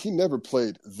much. He never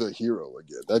played the hero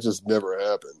again. That just never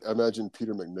happened. I imagine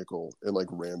Peter McNichol in like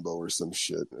Rambo or some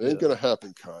shit. It ain't gonna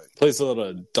happen, Kai. Plays a lot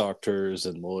of doctors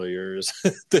and lawyers.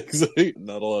 Things like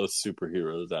not a lot of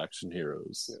superheroes, action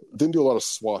heroes. Yeah. Didn't do a lot of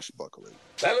swashbuckling.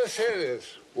 Belisarius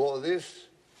wore this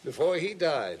before he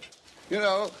died. You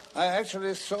know, I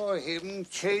actually saw him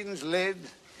change lead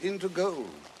into gold.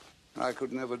 I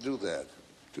could never do that.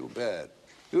 Too bad.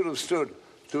 You'd have stood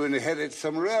to inherit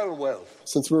some real wealth.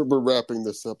 Since we're wrapping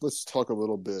this up, let's talk a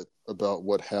little bit about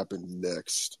what happened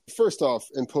next. First off,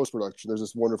 in post-production, there's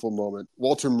this wonderful moment.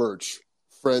 Walter Murch,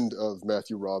 friend of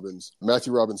Matthew Robbins.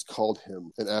 Matthew Robbins called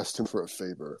him and asked him for a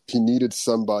favor. He needed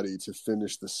somebody to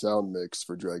finish the sound mix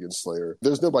for Dragon Slayer.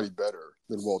 There's nobody better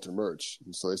than Walter Murch.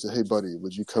 And so I said, hey, buddy,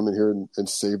 would you come in here and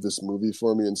save this movie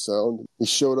for me in sound? He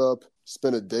showed up,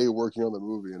 spent a day working on the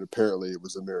movie, and apparently it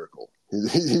was a miracle.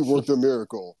 He worked a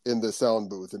miracle in the sound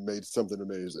booth and made something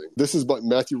amazing. This is by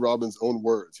Matthew Robbins' own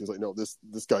words. He was like, no, this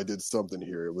guy did something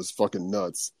here. It was fucking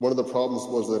nuts. One of the problems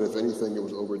was that if anything, it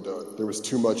was overdone. There was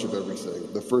too much of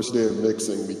everything. The first day of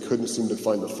mixing, we couldn't seem to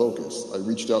find the focus. I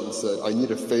reached out and said, I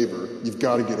need a favor. You've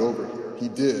got to get over here. He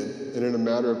did, and in a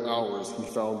matter of hours, he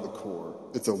found the core.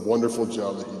 It's a wonderful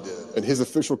job that he did. And his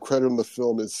official credit on the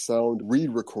film is sound reed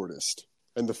recordist.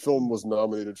 And the film was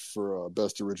nominated for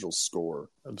Best Original Score.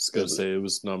 I was going to say it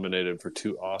was nominated for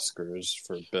 2 Oscars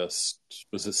for Best,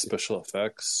 was it Special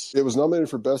Effects? It was nominated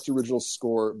for Best Original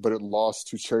Score, but it lost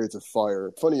to Chariots of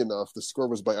Fire. Funny enough, the score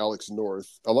was by Alex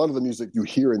North. A lot of the music you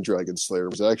hear in Dragon Slayer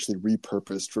was actually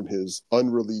repurposed from his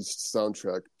unreleased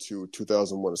soundtrack to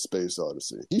 2001: A Space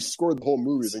Odyssey. He scored the whole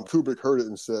movie, then Kubrick heard it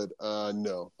and said,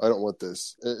 no, I don't want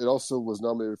this. It also was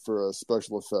nominated for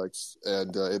Special Effects,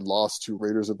 and it lost to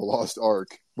Raiders of the Lost Ark,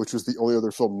 which was the only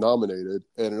other film nominated,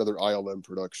 and another ILM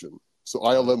production. So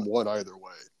ILM won either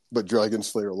way, but Dragon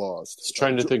Slayer lost. I was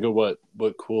trying to think of what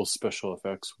cool special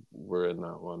effects were in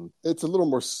that one. It's a little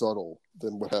more subtle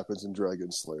than what happens in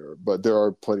Dragon Slayer, but there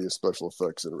are plenty of special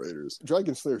effects in Raiders.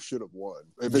 Dragon Slayer should have won.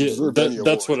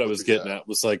 That's what I was getting at.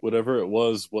 Was like, whatever it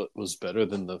was, what was better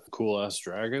than the cool-ass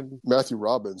dragon? Matthew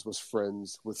Robbins was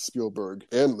friends with Spielberg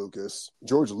and Lucas.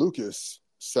 George Lucas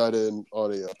sat in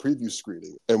on a preview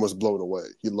screening and was blown away.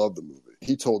 He loved the movie.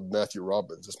 He told Matthew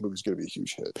Robbins this movie's going to be a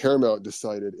huge hit. Paramount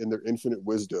decided in their infinite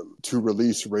wisdom to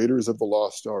release Raiders of the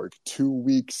Lost Ark 2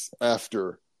 weeks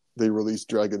after they released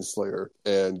Dragon Slayer,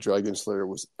 and Dragon Slayer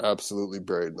was absolutely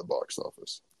buried in the box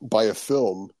office by a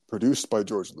film produced by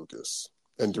George Lucas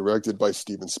and directed by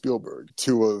Steven Spielberg,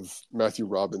 2 of Matthew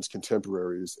Robbins'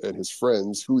 contemporaries and his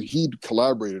friends who he'd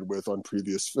collaborated with on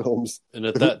previous films. And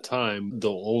at that time, the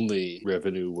only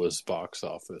revenue was box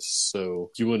office.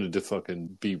 So you wanted to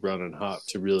fucking be running hot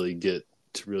to really get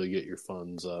your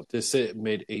funds up. They say it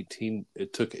made 18.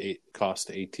 It cost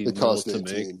 18 It cost to 18.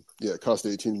 make. Yeah, it cost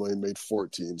 18 million, made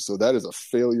 14. So that is a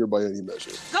failure by any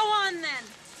measure. Go on then.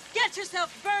 Get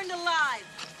yourself burned alive.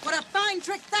 What a fine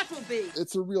trick that will be.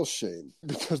 It's a real shame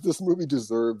because this movie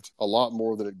deserved a lot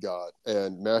more than it got.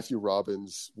 And Matthew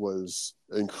Robbins was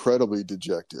incredibly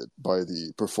dejected by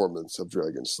the performance of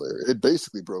Dragon Slayer. It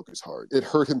basically broke his heart. It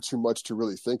hurt him too much to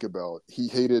really think about. He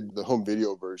hated the home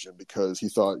video version because he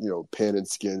thought, pan and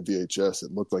scan VHS,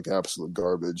 it looked like absolute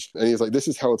garbage. And he's like, this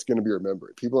is how it's going to be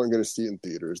remembered. People aren't going to see it in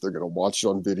theaters. They're going to watch it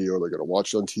on video. They're going to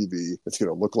watch it on TV. It's going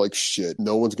to look like shit.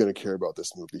 No one's going to care about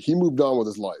this movie. He moved on with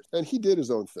his life. And he did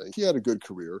his own thing. He had a good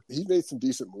career. He made some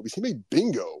decent movies. He made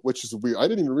Bingo, which is weird. I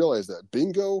didn't even realize that.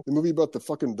 Bingo, the movie about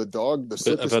the dog, the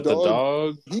circus about dog. The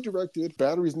dog? He directed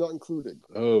Batteries Not Included.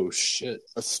 Oh, shit.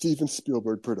 A Steven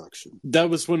Spielberg production. That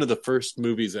was one of the first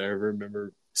movies I ever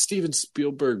remember. Steven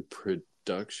Spielberg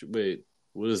production. Wait.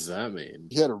 What does that mean?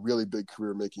 He had a really big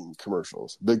career making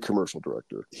commercials, big commercial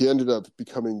director. He ended up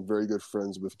becoming very good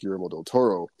friends with Guillermo del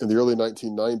Toro. In the early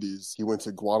 1990s, he went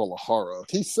to Guadalajara.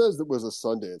 He says it was a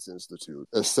Sundance Institute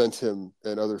that sent him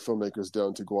and other filmmakers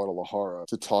down to Guadalajara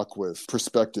to talk with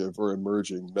prospective or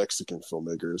emerging Mexican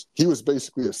filmmakers. He was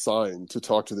basically assigned to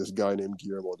talk to this guy named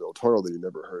Guillermo del Toro that he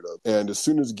never heard of. And as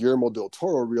soon as Guillermo del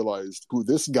Toro realized who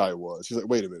this guy was, he's like,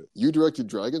 wait a minute, you directed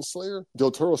Dragon Slayer?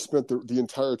 Del Toro spent the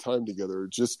entire time together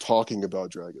just talking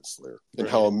about Dragon Slayer and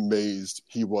how amazed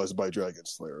he was by Dragon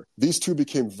Slayer. These two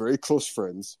became very close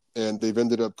friends, and they've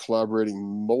ended up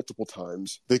collaborating multiple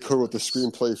times. They co-wrote the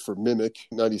screenplay for Mimic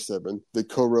 97. They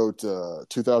co-wrote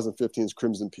 2015's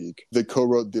Crimson Peak. They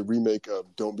co-wrote the remake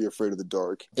of Don't Be Afraid of the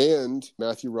Dark. And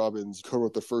Matthew Robbins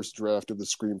co-wrote the first draft of the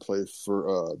screenplay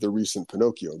for the recent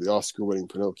Pinocchio, the Oscar-winning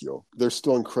Pinocchio. They're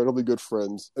still incredibly good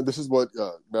friends. And this is what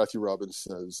Matthew Robbins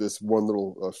says, this one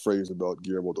little phrase about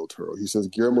Guillermo del Toro. He says,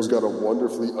 Guillermo's got a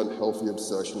wonderfully unhealthy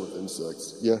obsession with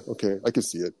insects. Yeah, okay, I can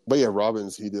see it. But yeah,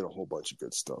 Robbins, he did a whole bunch of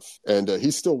good stuff. And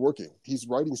he's still working. He's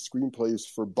writing screenplays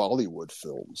for Bollywood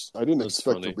films. I didn't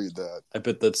expect to read that. I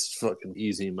bet that's fucking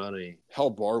easy money.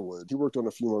 Hal Barwood, he worked on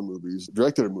a few more movies,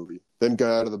 directed a movie, then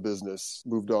got out of the business,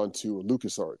 moved on to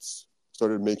LucasArts.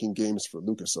 Started making games for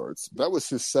LucasArts. That was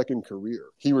his second career.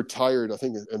 He retired, I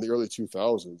think, in the early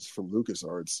 2000s from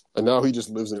LucasArts. And now he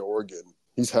just lives in Oregon.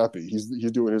 He's happy. He's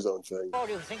doing his own thing. All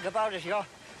you think about is your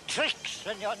tricks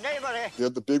and your knavery.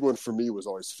 The big one for me was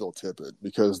always Phil Tippett,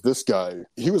 because this guy,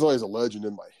 he was always a legend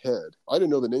in my head. I didn't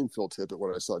know the name Phil Tippett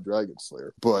when I saw Dragon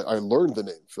Slayer, but I learned the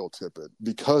name Phil Tippett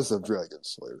because of Dragon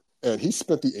Slayer. And he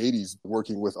spent the 80s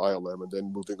working with ILM and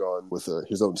then moving on with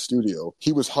his own studio.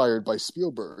 He was hired by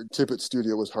Spielberg. Tippett's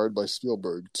studio was hired by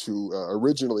Spielberg to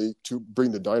originally to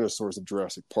bring the dinosaurs of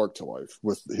Jurassic Park to life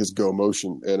with his Go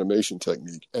Motion animation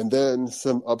technique. And then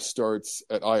some upstarts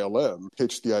at ILM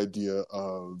pitched the idea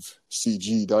of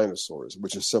CG dinosaurs,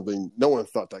 which is something no one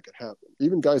thought that could happen.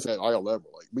 Even guys at ILM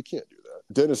were like, we can't do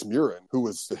that. Dennis Murin, who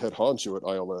was the head honcho at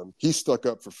ILM, he stuck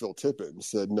up for Phil Tippett and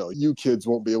said, no, you kids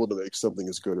won't be able to make something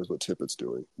as good as what Tippett's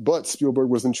doing. But Spielberg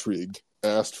was intrigued,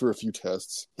 asked for a few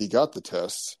tests. He got the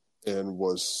tests and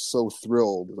was so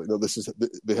thrilled. Like, no,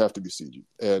 they have to be CG.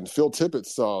 And Phil Tippett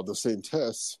saw the same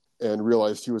tests and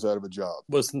realized he was out of a job.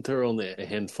 Wasn't there only a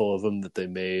handful of them that they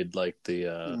made, like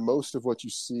the... Most of what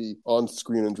you see on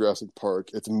screen in Jurassic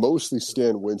Park, it's mostly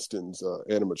Stan Winston's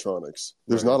animatronics.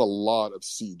 There's not a lot of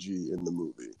CG in the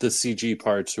movie. The CG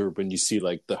parts are when you see,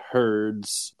 like, the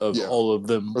herds of all of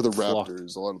them. Or the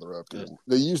raptors, a lot of the raptors. Yeah.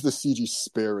 They use the CG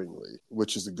sparingly,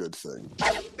 which is a good thing.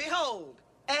 Behold!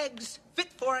 Eggs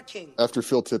fit for a king. After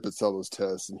Phil Tippett saw those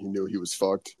tests and he knew he was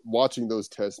fucked, watching those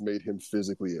tests made him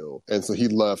physically ill. And so he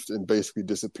left and basically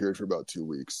disappeared for about 2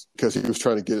 weeks because he was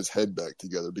trying to get his head back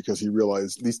together, because he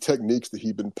realized these techniques that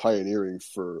he'd been pioneering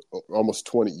for almost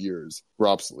 20 years were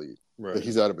obsolete. Right. That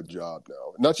he's out of a job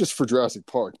now. Not just for Jurassic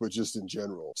Park, but just in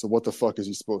general. So what the fuck is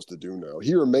he supposed to do now?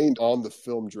 He remained on the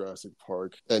film Jurassic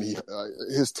Park, and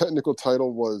his technical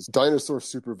title was Dinosaur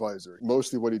Supervisor.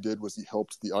 Mostly what he did was he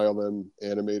helped the ILM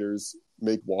animators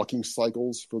make walking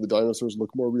cycles for the dinosaurs look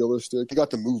more realistic. He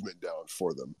got the movement down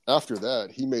for them. After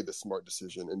that, he made the smart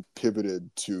decision and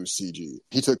pivoted to CG.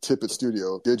 He took Tippett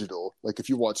Studio digital. Like if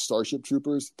you watch Starship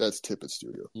Troopers, that's Tippett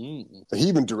Studio. And he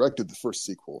even directed the first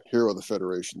sequel, Hero of the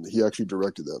Federation. He actually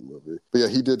directed that movie. But yeah,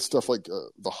 he did stuff like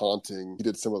The Haunting. He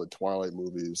did some of the Twilight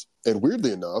movies. And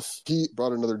weirdly enough, he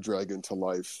brought another dragon to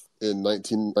life in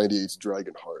 1998's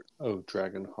Dragonheart. Oh,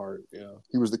 Dragonheart, yeah.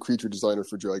 He was the creature designer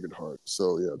for Dragonheart.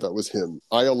 So yeah, that was him.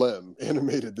 ILM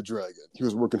animated the dragon. He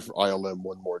was working for ILM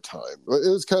one more time. It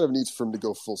was kind of neat for him to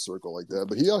go full circle like that,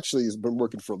 but he actually has been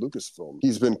working for Lucasfilm.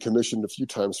 He's been commissioned a few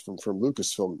times from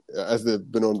Lucasfilm as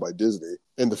they've been owned by Disney.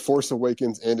 In The Force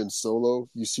Awakens and in Solo,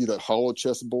 you see that hollow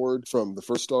chessboard from the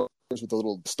first Star Wars with the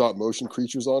little stop motion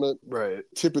creatures on it. Right.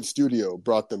 Tippett Studio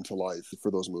brought them to life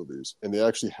for those movies. And they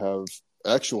actually have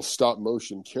actual stop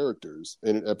motion characters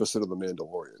in an episode of The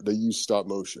Mandalorian. They use stop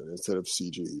motion instead of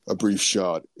CG. A brief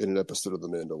shot in an episode of The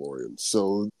Mandalorian.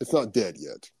 So it's not dead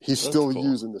yet. He's still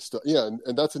using the stuff. Yeah,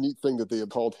 and that's a neat thing that they have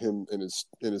called him and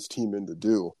his team in to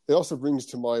do. It also brings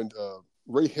to mind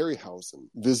Ray Harryhausen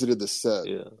visited the set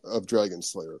of Dragon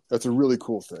Slayer. That's a really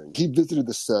cool thing. He visited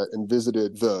the set and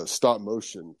visited the stop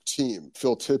motion team,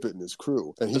 Phil Tippett and his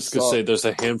crew. And I was going to say, there's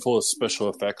a handful of special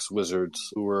effects wizards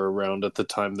who were around at the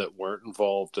time that weren't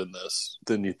involved in this.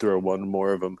 Then you throw one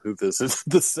more of them who visited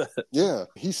the set. Yeah,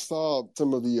 he saw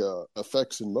some of the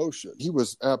effects in motion. He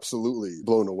was absolutely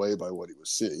blown away by what he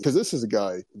was seeing. Because this is a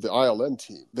guy, the ILM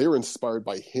team, they were inspired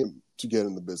by him to get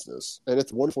in the business. And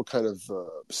it's a wonderful kind of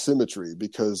symmetry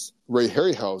because Ray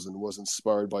Harryhausen was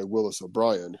inspired by Willis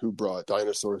O'Brien, who brought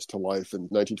dinosaurs to life in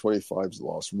 1925's The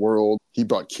Lost World. He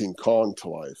brought King Kong to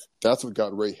life. That's what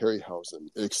got Ray Harryhausen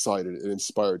excited and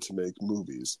inspired to make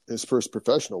movies. His first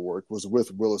professional work was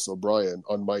with Willis O'Brien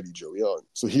on Mighty Joe Young.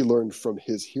 So he learned from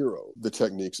his hero the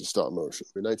techniques of stop motion.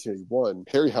 In 1981,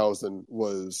 Harryhausen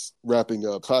was wrapping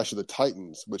up Clash of the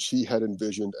Titans, which he had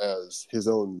envisioned as his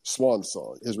own swan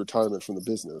song, his retirement from the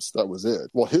business. That was it.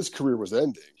 Well, his career was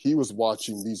ending. He was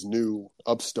watching these new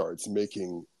upstarts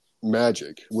making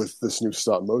magic with this new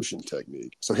stop motion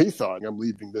technique. So he thought, I'm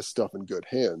leaving this stuff in good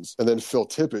hands. And then Phil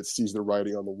Tippett sees the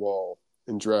writing on the wall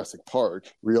in Jurassic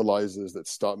Park, realizes that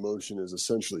stop motion is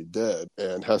essentially dead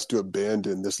and has to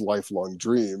abandon this lifelong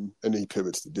dream, and he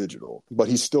pivots to digital. But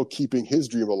he's still keeping his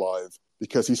dream alive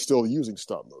because he's still using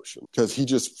stop motion. Because he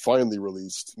just finally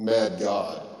released Mad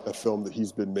God, a film that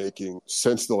he's been making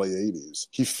since the late 80s.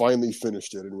 He finally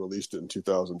finished it and released it in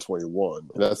 2021.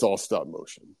 And that's all stop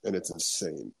motion. And it's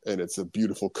insane. And it's a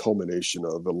beautiful culmination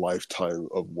of a lifetime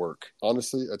of work.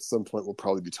 Honestly, at some point, we'll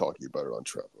probably be talking about it on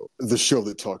Trapo, the show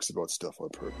that talks about stuff on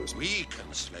purpose. We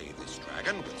can slay this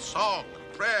dragon with song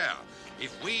and prayer.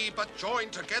 If we but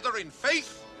join together in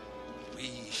faith,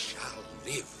 we shall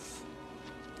live.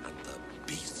 And the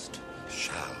beast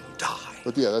shall die.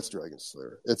 But yeah, that's Dragon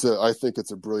Slayer. I think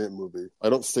it's a brilliant movie. I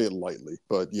don't say it lightly,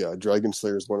 but yeah, Dragon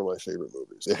Slayer is one of my favorite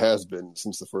movies. It has been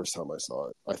since the first time I saw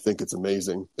it. I think it's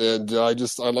amazing. And I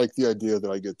like the idea that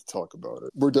I get to talk about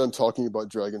it. We're done talking about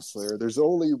Dragon Slayer. There's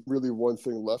only really one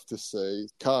thing left to say.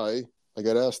 Kai, I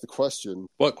got to ask the question.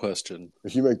 What question?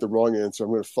 If you make the wrong answer,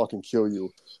 I'm going to fucking kill you.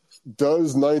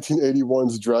 Does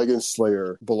 1981's Dragon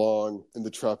Slayer belong in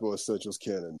the Trapo Essentials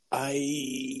canon?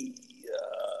 I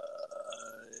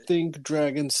think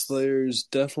Dragon Slayer's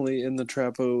definitely in the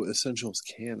Trapo Essentials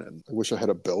canon. I wish I had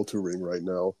a bell to ring right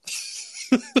now.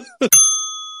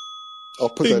 I'll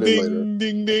put that in later.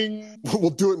 Ding, ding. We'll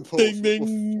do it in post. Ding,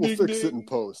 ding, we'll ding, fix it in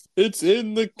post. It's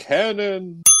in the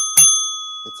canon.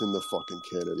 It's in the fucking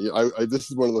canon.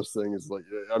 This is one of those things, like,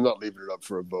 I'm not leaving it up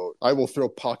for a vote. I will throw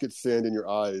pocket sand in your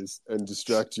eyes and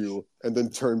distract you, and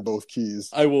then turn both keys.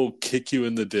 I will kick you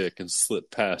in the dick and slip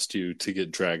past you to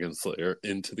get Dragon Slayer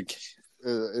into the canon.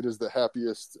 It is the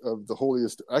happiest of the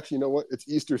holiest. Actually, you know what? It's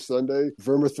Easter Sunday.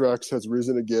 Vermithrax has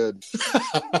risen again.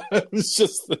 I was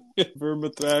just thinking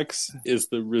Vermithrax is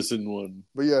the risen one.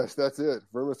 But yes, that's it.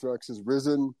 Vermithrax is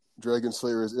risen. Dragon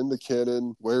Slayer is in the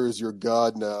canon. Where is your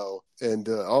god now? And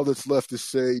all that's left to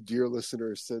say, dear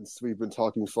listeners, since we've been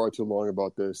talking far too long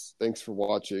about this, thanks for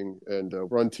watching. And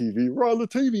we're on TV. We're on the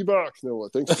TV box. No,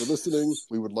 thanks for listening.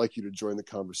 We would like you to join the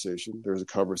conversation. There's a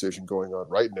conversation going on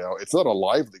right now. It's not a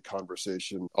lively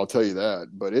conversation, I'll tell you that,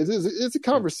 but it's a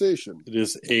conversation. It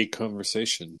is a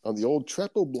conversation. On the old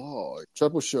Trapo blog,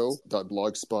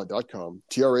 traposhow.blogspot.com,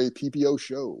 TRAPPO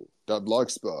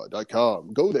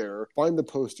show.blogspot.com. Go there, find the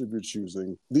post of your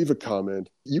choosing, leave a comment.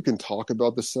 You can talk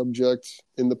about the subject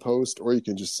in the post, or you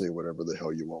can just say whatever the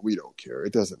hell you want. We don't care.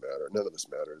 It doesn't matter. None of this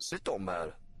matters. It don't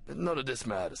matter. None of this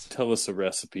matters. Tell us a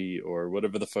recipe or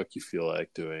whatever the fuck you feel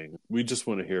like doing. We just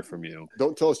want to hear from you.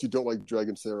 Don't tell us you don't like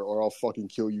Dragon Slayer, or I'll fucking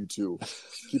kill you too.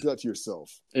 Keep that to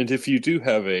yourself. And if you do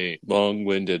have a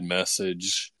long-winded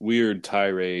message, weird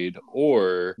tirade,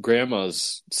 or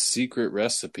grandma's secret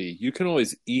recipe, you can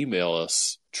always email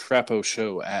us.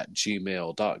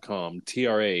 traposhow@gmail.com,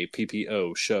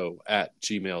 TRAPPO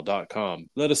show@gmail.com.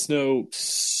 Let us know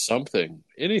something,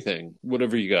 anything,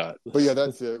 whatever you got. But yeah,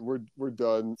 that's it. We're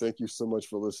done. Thank you so much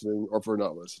for listening, or for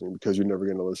not listening, because you're never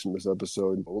going to listen to this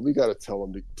episode. Well, we got to tell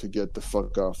them to get the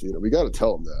fuck off. We got to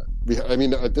tell them that. I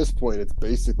mean, at this point, it's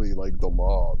basically like the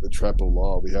law, the Trapo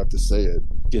law. We have to say it.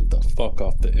 Get the fuck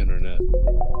off the internet.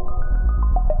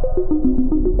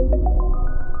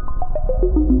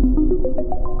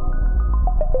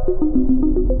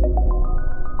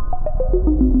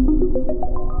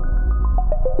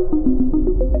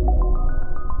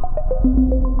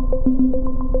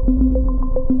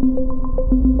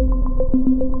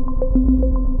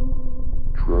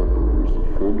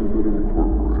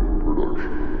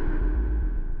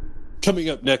 Coming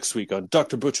up next week on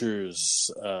Dr.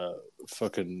 Butcher's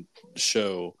fucking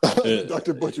show.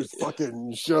 Dr. Butcher's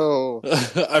fucking show.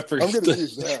 I forgot. I'm going to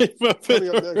use that. Coming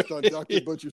up next on Dr. Butcher's